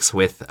 short weeks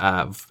with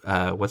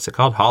what's it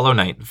called? Hollow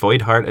Knight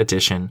Voidheart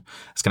Edition.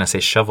 I was gonna say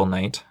Shovel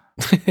Knight.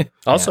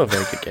 Also a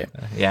very good game.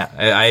 Yeah,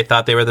 I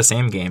thought they were the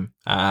same game.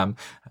 Until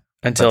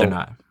but they're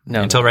not.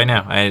 No, until right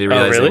now, I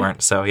realized really? They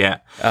weren't. So yeah.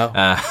 Oh.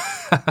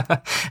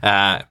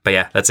 But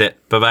yeah, that's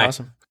it. Bye-bye.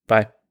 Awesome.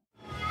 Bye.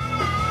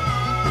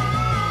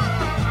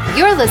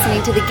 You're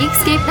listening to the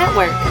Geekscape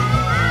Network.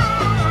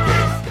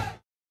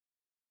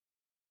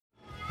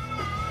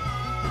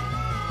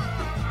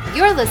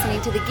 You're listening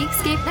to the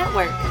Geekscape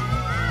Network.